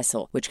blood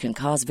vessel, which can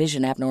cause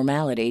vision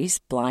abnormalities,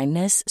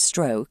 blindness,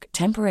 stroke,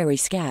 temporary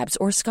scabs,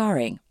 or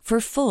scarring. For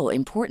full,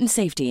 important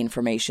safety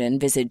information,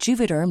 visit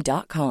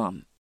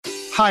Juvederm.com.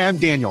 Hi, I'm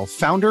Daniel,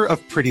 founder of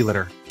Pretty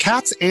Litter.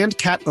 Cats and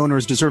cat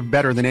owners deserve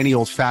better than any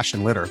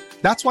old-fashioned litter.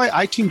 That's why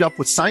I teamed up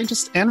with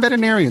scientists and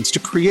veterinarians to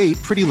create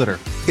Pretty Litter.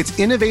 Its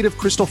innovative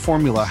crystal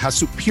formula has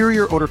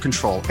superior odor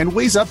control and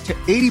weighs up to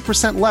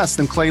 80% less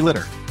than clay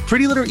litter.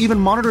 Pretty Litter even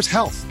monitors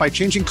health by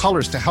changing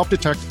colors to help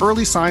detect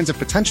early signs of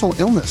potential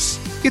illness.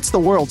 It's the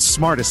world's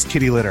smartest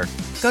kitty litter.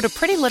 Go to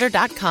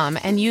prettylitter.com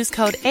and use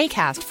code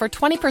ACAST for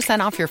 20%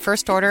 off your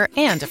first order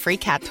and a free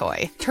cat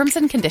toy. Terms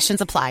and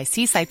conditions apply.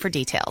 See site for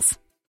details.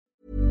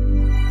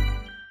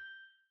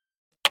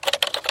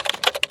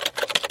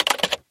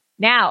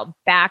 Now,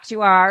 back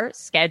to our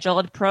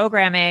scheduled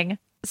programming.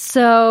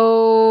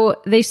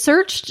 So they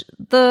searched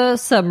the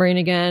submarine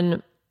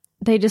again.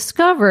 They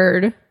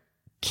discovered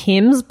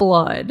Kim's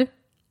blood,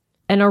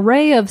 an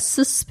array of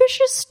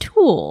suspicious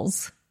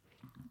tools.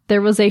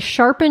 There was a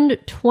sharpened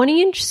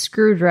 20-inch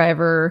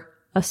screwdriver,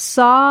 a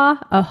saw,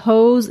 a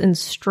hose, and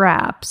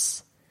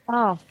straps.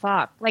 Oh,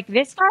 fuck. Like,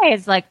 this guy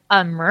is like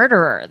a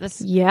murderer.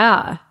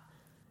 Yeah.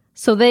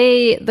 So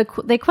they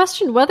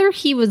questioned whether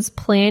he was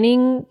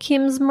planning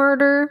Kim's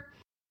murder.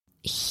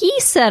 He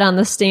said on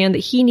the stand that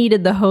he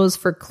needed the hose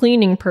for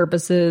cleaning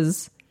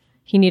purposes.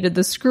 He needed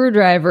the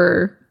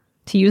screwdriver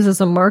to use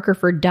as a marker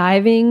for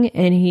diving,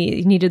 and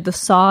he needed the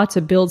saw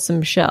to build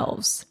some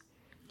shelves.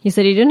 He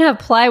said he didn't have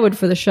plywood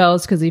for the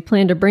shelves because he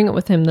planned to bring it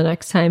with him the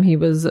next time he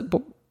was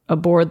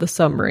aboard the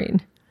submarine.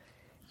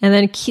 And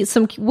then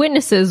some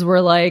witnesses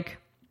were like,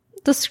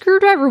 the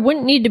screwdriver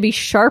wouldn't need to be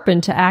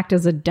sharpened to act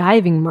as a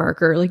diving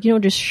marker. Like, you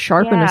don't just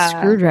sharpen a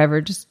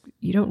screwdriver.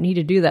 You don't need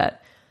to do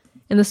that.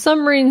 And the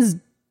submarine's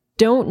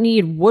don't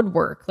need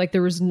woodwork. Like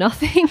there was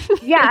nothing.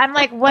 Yeah, I'm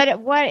like,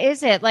 what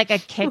is it? Like a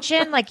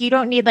kitchen? Like you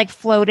don't need like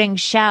floating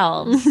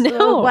shelves.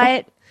 No.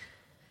 What?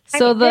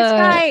 So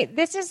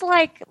this is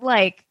like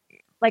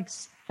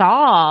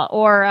Saw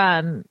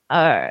or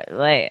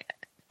like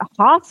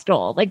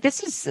Hostel. Like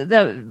this is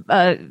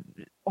the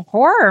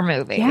horror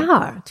movie.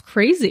 Yeah, it's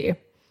crazy.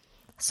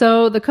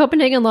 So the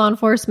Copenhagen law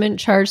enforcement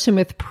charged him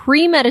with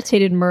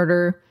premeditated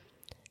murder,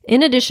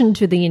 in addition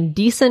to the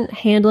indecent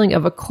handling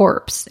of a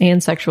corpse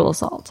and sexual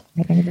assault.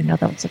 I didn't even know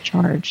that was a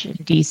charge.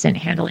 Indecent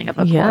handling of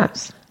a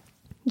corpse.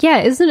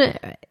 Yeah, isn't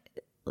it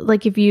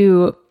like if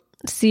you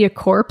see a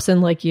corpse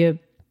and like you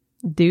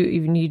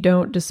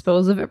don't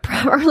dispose of it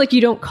properly, like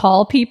you don't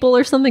call people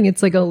or something,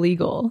 it's like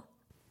illegal.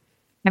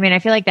 I mean, I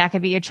feel like that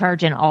could be a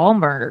charge in all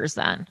murders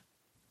then.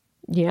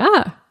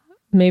 Yeah,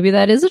 maybe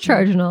that is a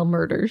charge in all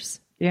murders.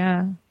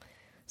 Yeah.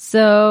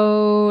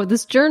 So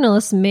this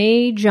journalist,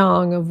 May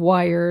Jong of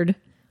Wired,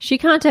 she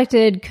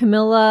contacted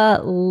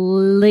Camilla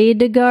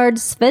Ladegard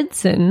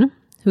Svendsen,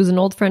 who's an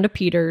old friend of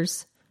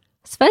Peter's.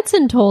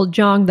 Svendsen told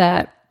Jong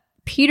that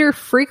Peter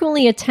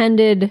frequently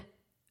attended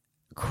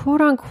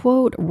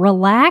quote-unquote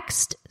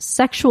relaxed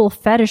sexual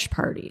fetish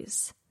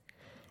parties.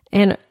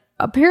 And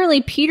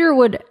apparently Peter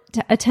would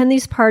attend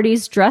these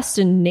parties dressed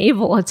in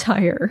naval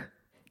attire.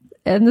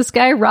 And this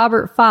guy,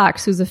 Robert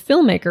Fox, who's a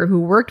filmmaker who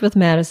worked with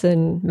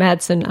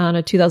Madsen on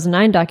a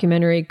 2009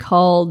 documentary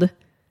called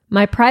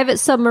My Private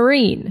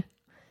Submarine,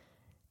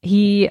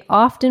 he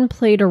often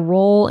played a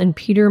role in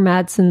Peter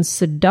Madsen's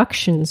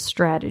seduction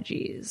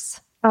strategies.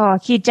 Oh,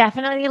 he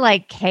definitely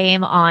like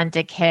came on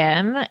to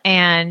Kim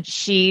and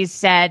she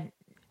said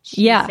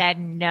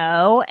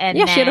no. And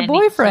yeah, she had a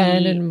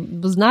boyfriend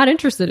and was not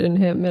interested in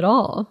him at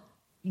all.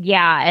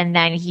 Yeah, and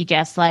then he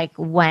just like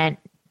went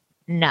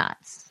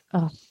nuts.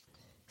 Oh.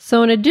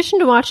 So in addition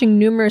to watching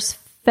numerous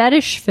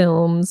fetish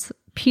films,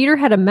 Peter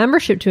had a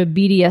membership to a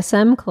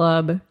BDSM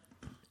club.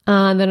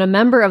 Then a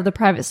member of the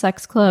private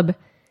sex club,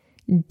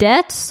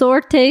 Det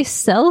Sorte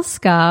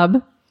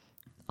Selskab,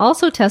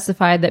 also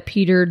testified that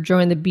Peter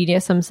joined the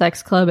BDSM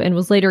sex club and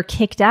was later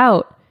kicked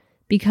out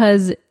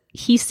because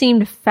he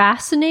seemed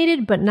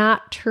fascinated but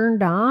not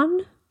turned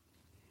on.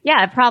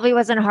 Yeah, it probably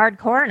wasn't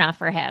hardcore enough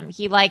for him.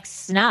 He likes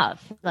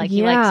snuff. Like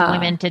he likes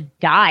women to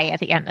die at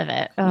the end of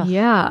it. Ugh.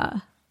 Yeah.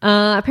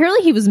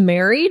 Apparently he was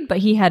married, but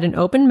he had an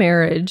open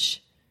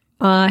marriage.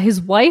 His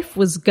wife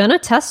was gonna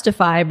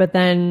testify, but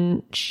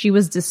then she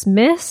was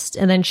dismissed,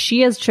 and then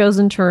she has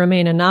chosen to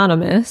remain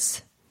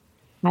anonymous.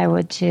 I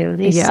would too.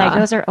 These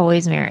psychos are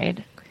always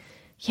married.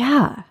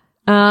 Yeah.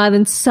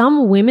 Then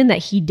some women that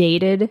he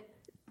dated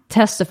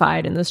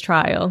testified in this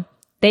trial.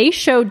 They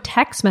showed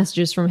text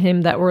messages from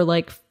him that were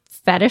like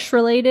fetish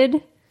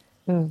related.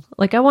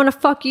 Like, I want to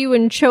fuck you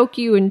and choke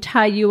you and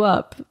tie you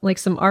up. Like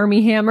some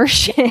Army Hammer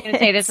shit. I was gonna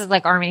say, this is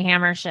like Army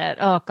Hammer shit.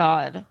 Oh,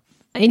 God.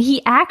 And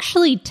he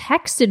actually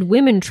texted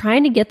women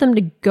trying to get them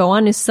to go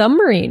on his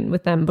submarine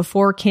with them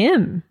before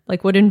Kim.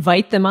 Like, would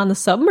invite them on the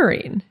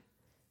submarine.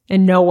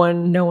 And no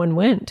one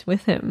went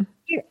with him.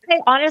 I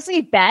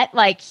honestly bet,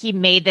 like, he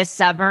made this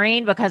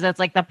submarine because it's,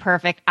 like, the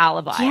perfect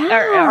alibi.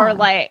 Yeah. Or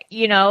like,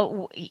 you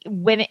know,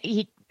 women...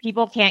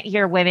 People can't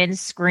hear women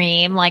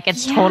scream. Like,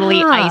 it's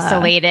totally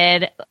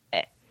isolated.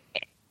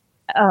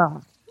 Oh.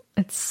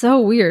 It's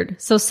so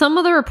weird. So some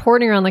of the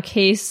reporting on the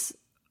case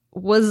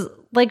was,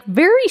 like,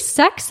 very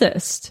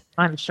sexist.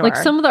 I'm sure. Like,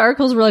 some of the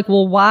articles were like,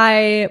 well,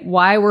 why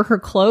were her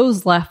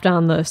clothes left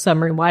on the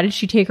submarine? Why did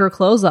she take her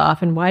clothes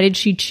off? And why did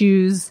she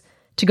choose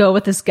to go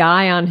with this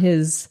guy on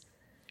this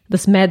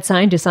mad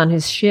scientist on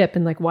his ship?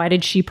 And, like, why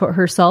did she put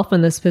herself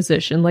in this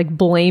position? Like,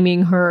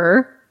 blaming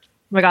her.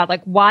 Oh my God,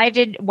 like, why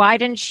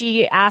didn't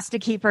she ask to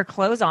keep her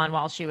clothes on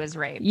while she was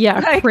raped? Yeah,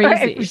 like,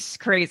 crazy. It was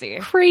crazy.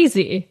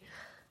 Crazy.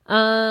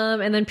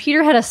 And then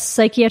Peter had a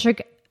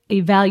psychiatric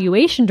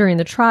evaluation during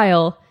the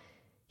trial.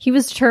 He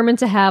was determined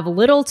to have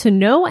little to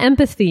no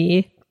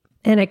empathy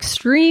and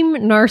extreme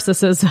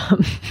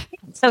narcissism.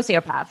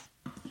 Sociopath.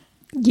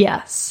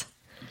 Yes.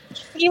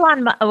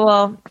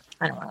 Well,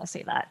 I don't want to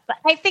say that. But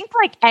I think,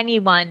 like,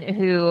 anyone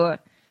who...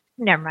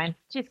 Never mind.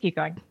 Just keep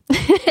going.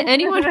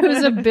 Anyone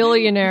who's a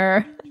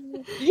billionaire...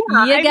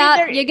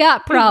 Yeah, you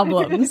got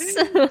problems.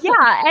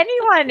 Yeah,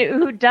 anyone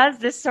who does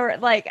this sort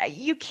of, like,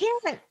 you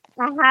can't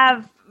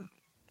have.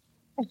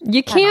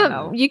 You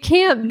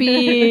can't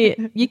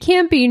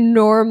be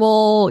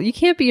normal. You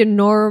can't be a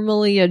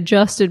normally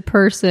adjusted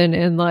person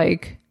and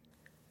like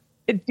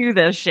do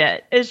this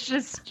shit. It's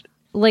just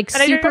like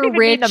super I don't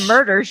rich. Mean the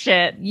murder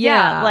shit.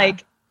 Yeah,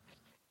 like.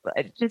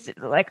 Just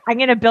like, I'm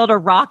gonna build a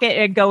rocket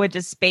and go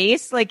into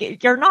space.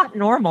 Like, you're not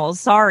normal.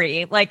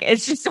 Sorry. Like,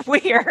 it's just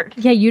weird.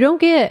 Yeah, you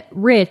don't get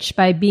rich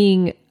by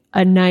being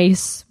a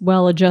nice,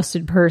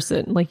 well-adjusted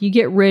person. Like, you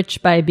get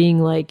rich by being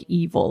like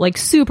evil, like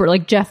super,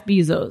 like Jeff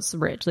Bezos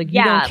rich. Like,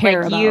 you don't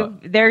care like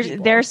about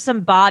there's some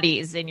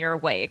bodies in your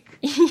wake.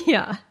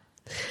 Yeah.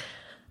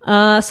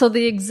 So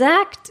the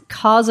exact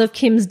cause of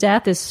Kim's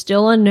death is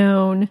still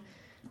unknown.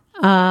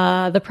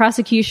 The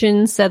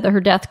prosecution said that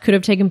her death could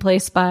have taken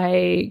place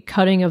by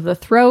cutting of the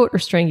throat or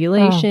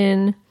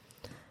strangulation.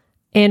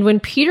 And when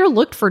Peter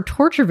looked for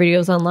torture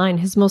videos online,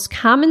 his most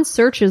common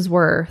searches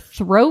were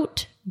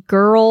throat,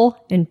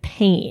 girl, and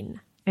pain.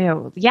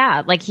 Ew,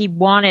 yeah, like he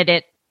wanted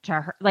it to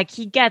hurt. Like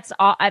he gets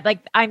all, like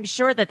I'm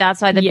sure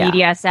that's why the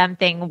BDSM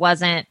thing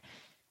wasn't,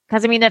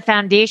 because I mean the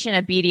foundation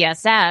of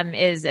BDSM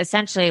is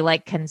essentially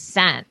like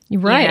consent,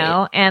 right? You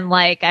know? And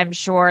like I'm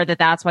sure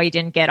that's why he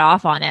didn't get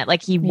off on it.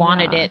 Like he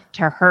wanted it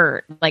to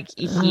hurt. Like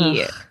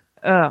he,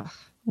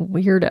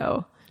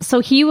 weirdo. So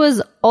he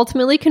was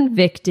ultimately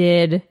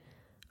convicted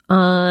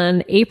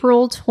on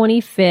April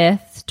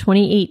 25th,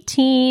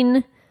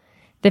 2018.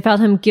 They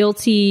found him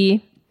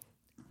guilty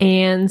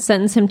and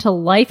sentenced him to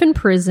life in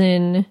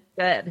prison.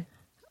 Good.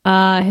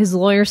 His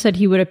lawyer said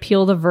he would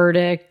appeal the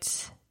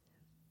verdict,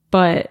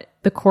 but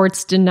the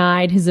courts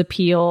denied his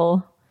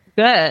appeal.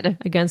 Good.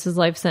 Against his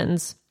life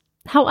sentence.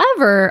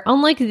 However,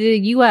 unlike the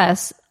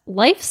U.S.,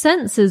 life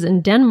sentences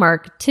in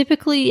Denmark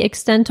typically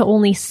extend to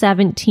only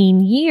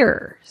 17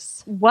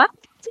 years. What?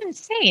 That's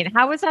insane.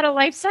 How is that a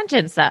life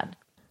sentence then?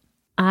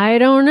 I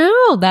don't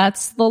know.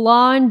 That's the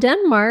law in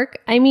Denmark.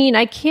 I mean,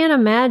 I can't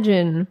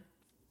imagine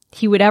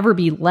he would ever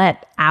be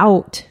let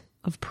out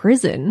of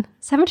prison.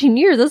 17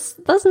 years,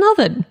 that's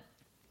nothing.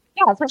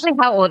 Yeah, especially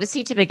how old is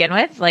he to begin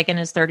with? Like in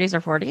his 30s or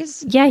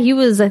 40s? Yeah, he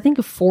was, I think,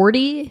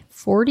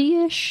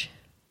 40-ish.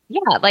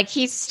 Yeah, like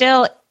he's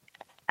still...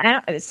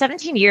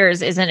 17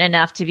 years isn't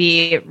enough to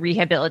be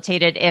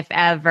rehabilitated, if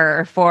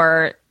ever,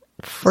 for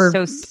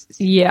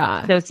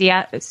sociopathy,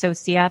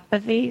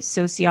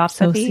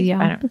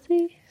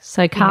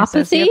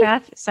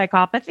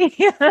 psychopathy,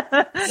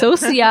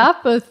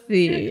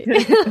 sociopathy.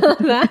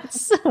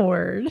 That's a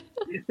word.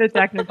 The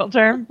technical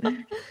term.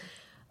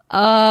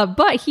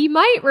 But he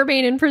might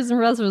remain in prison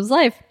for the rest of his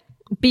life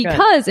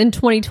because in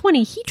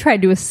 2020 he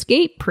tried to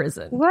escape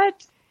prison.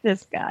 What?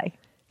 This guy.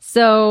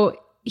 So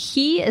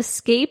he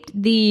escaped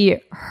the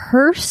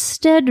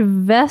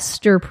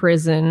Herstedvester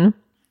prison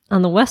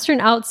on the western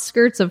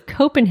outskirts of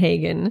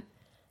Copenhagen,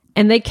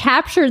 and they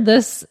captured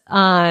this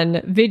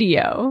on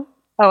video.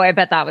 Oh, I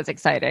bet that was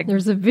exciting.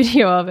 There's a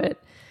video of it.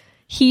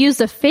 He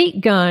used a fake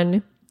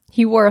gun.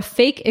 He wore a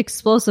fake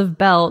explosive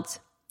belt.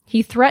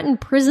 He threatened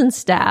prison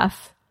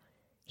staff.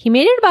 He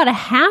made it about a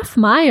half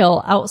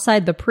mile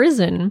outside the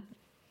prison.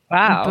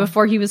 Wow.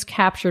 Before he was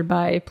captured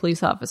by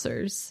police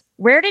officers.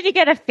 Where did he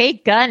get a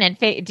fake gun and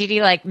did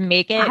he like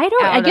make it?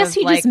 I guess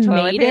he just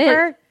made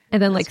paper? It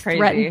and then like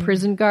threatened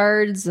prison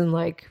guards and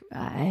like,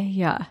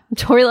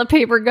 toilet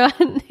paper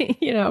gun,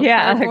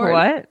 Yeah, like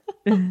what?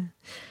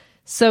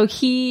 So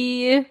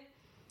he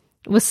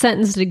was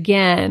sentenced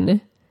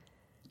again.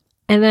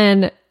 And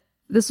then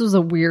this was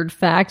a weird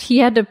fact. He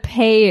had to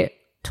pay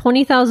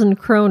 20,000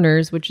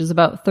 kroners, which is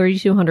about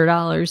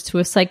 $3,200, to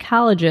a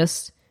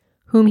psychologist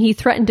whom he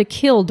threatened to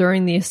kill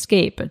during the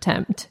escape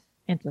attempt.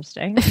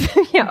 Interesting.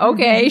 Yeah,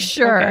 okay,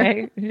 sure.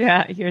 Okay.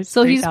 Yeah, here's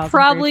so he's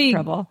probably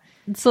trouble.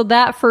 So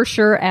that for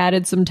sure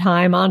added some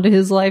time onto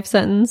his life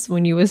sentence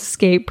when you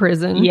escape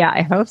prison. Yeah,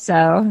 I hope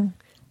so.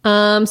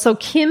 So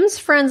Kim's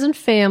friends and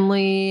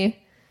family,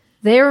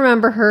 they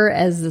remember her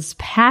as this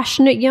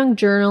passionate young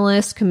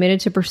journalist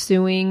committed to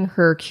pursuing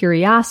her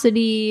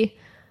curiosity.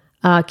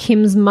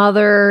 Kim's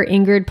mother,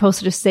 Ingrid,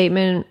 posted a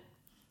statement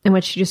in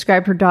which she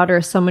described her daughter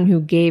as someone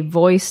who gave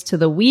voice to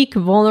the weak,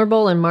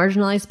 vulnerable, and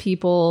marginalized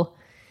people.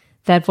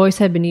 That voice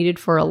had been needed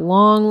for a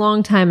long,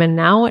 long time, and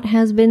now it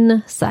has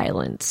been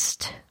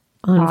silenced,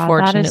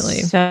 unfortunately.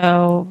 That is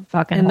so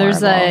fucking And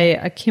horrible.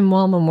 There's a Kim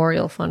Wall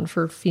Memorial Fund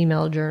for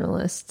female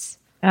journalists.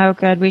 Oh,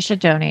 good. We should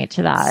donate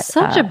to that.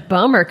 Such a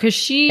bummer, because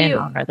she in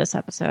honor of this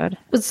episode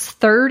was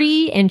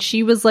 30, and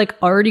she was like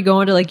already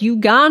going to like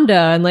Uganda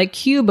and like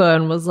Cuba,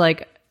 and was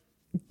like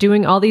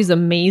doing all these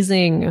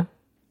amazing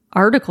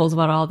articles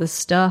about all this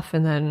stuff,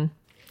 and then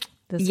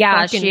this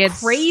fucking she had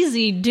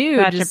crazy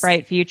dude, such a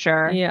bright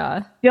future.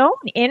 Yeah, don't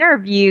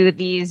interview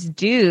these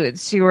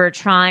dudes who are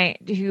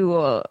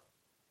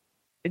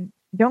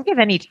don't give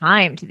any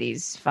time to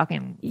these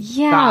fucking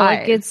guys.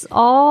 Like it's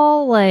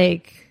all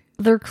like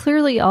they're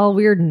clearly all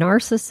weird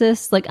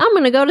narcissists. Like, I'm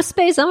gonna go to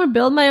space, I'm gonna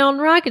build my own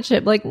rocket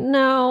ship. Like,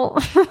 no,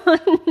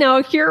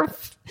 no,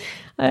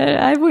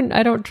 I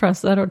don't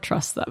trust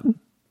them.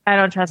 I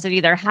don't trust it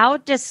either. How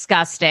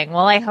disgusting.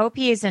 Well, I hope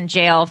he's in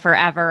jail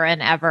forever and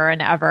ever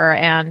and ever.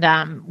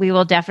 And we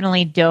will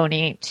definitely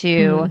donate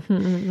to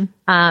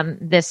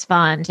this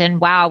fund. And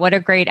wow, what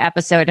a great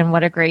episode and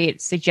what a great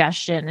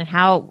suggestion. And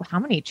how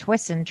many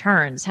twists and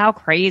turns. How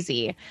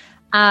crazy.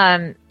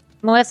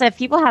 Melissa, if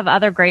people have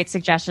other great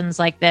suggestions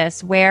like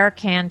this, where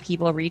can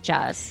people reach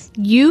us?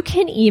 You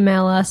can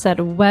email us at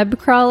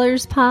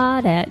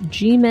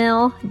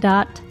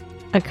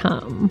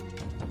webcrawlers@gmail.com.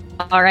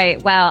 All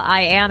right. Well,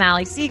 I am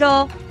Allie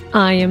Siegel.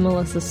 I am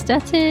Melissa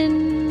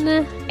Stettin.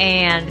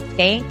 And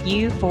thank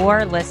you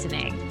for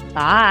listening.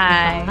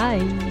 Bye. Bye.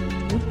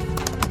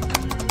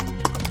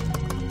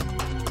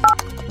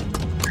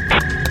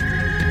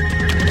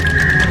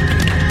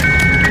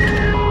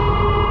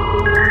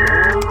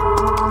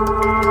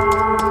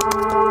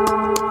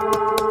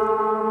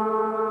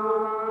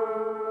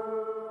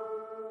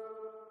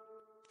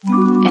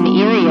 An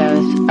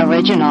Erios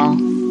original.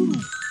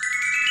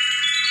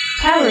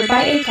 Powered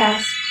by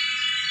Acast.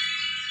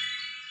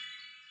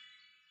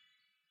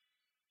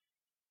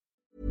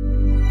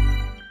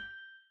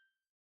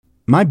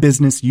 My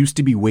business used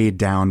to be weighed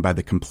down by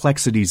the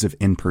complexities of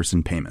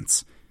in-person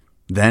payments.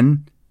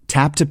 Then,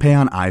 Tap to Pay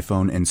on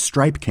iPhone and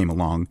Stripe came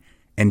along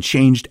and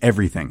changed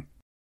everything.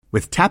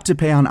 With Tap to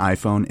Pay on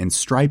iPhone and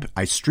Stripe,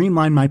 I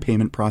streamlined my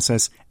payment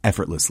process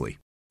effortlessly.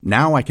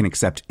 Now I can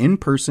accept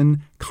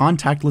in-person,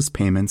 contactless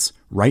payments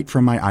right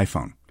from my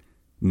iPhone.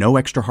 No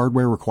extra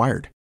hardware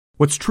required.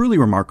 What's truly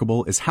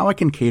remarkable is how I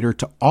can cater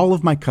to all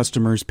of my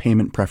customers'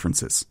 payment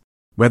preferences.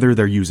 Whether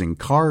they're using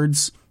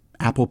cards,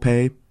 Apple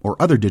Pay, or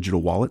other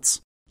digital wallets,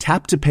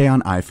 Tap to Pay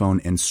on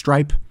iPhone and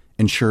Stripe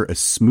ensure a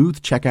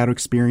smooth checkout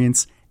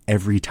experience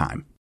every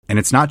time. And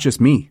it's not just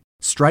me.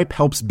 Stripe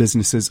helps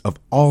businesses of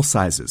all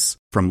sizes,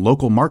 from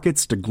local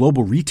markets to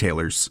global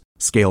retailers,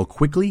 scale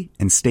quickly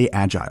and stay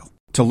agile.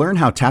 To learn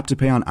how Tap to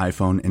Pay on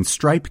iPhone and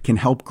Stripe can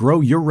help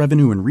grow your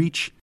revenue and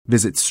reach,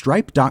 visit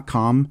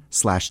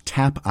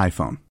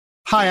stripe.com/tapiphone.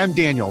 Hi, I'm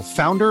Daniel,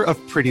 founder of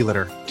Pretty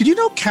Litter. Did you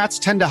know cats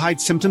tend to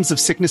hide symptoms of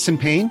sickness and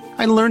pain?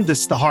 I learned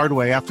this the hard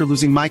way after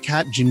losing my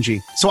cat,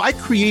 Gingy. So I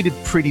created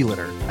Pretty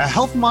Litter, a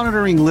health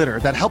monitoring litter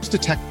that helps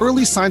detect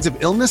early signs of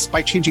illness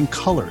by changing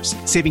colors,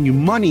 saving you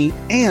money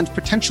and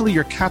potentially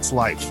your cat's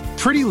life.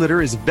 Pretty Litter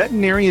is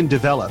veterinarian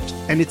developed,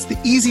 and it's the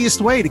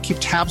easiest way to keep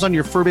tabs on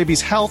your fur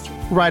baby's health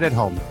right at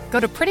home. Go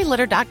to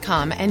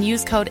prettylitter.com and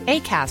use code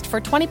ACAST for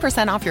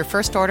 20% off your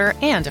first order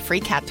and a free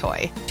cat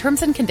toy.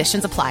 Terms and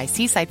conditions apply.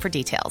 See site for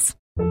details.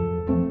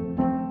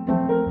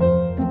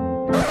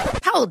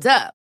 Hold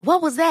up.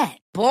 What was that?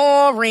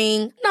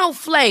 Boring. No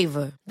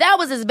flavor. That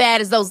was as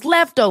bad as those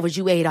leftovers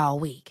you ate all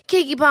week.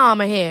 Keke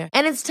Palmer here,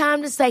 and it's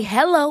time to say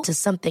hello to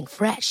something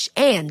fresh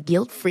and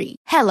guilt-free.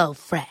 Hello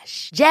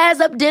Fresh.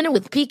 Jazz up dinner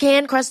with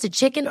pecan-crusted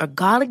chicken or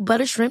garlic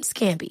butter shrimp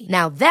scampi.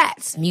 Now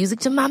that's music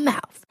to my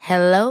mouth.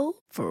 Hello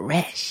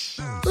Fresh.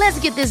 Let's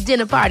get this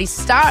dinner party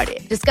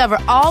started. Discover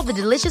all the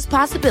delicious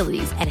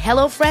possibilities at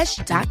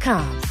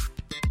HelloFresh.com.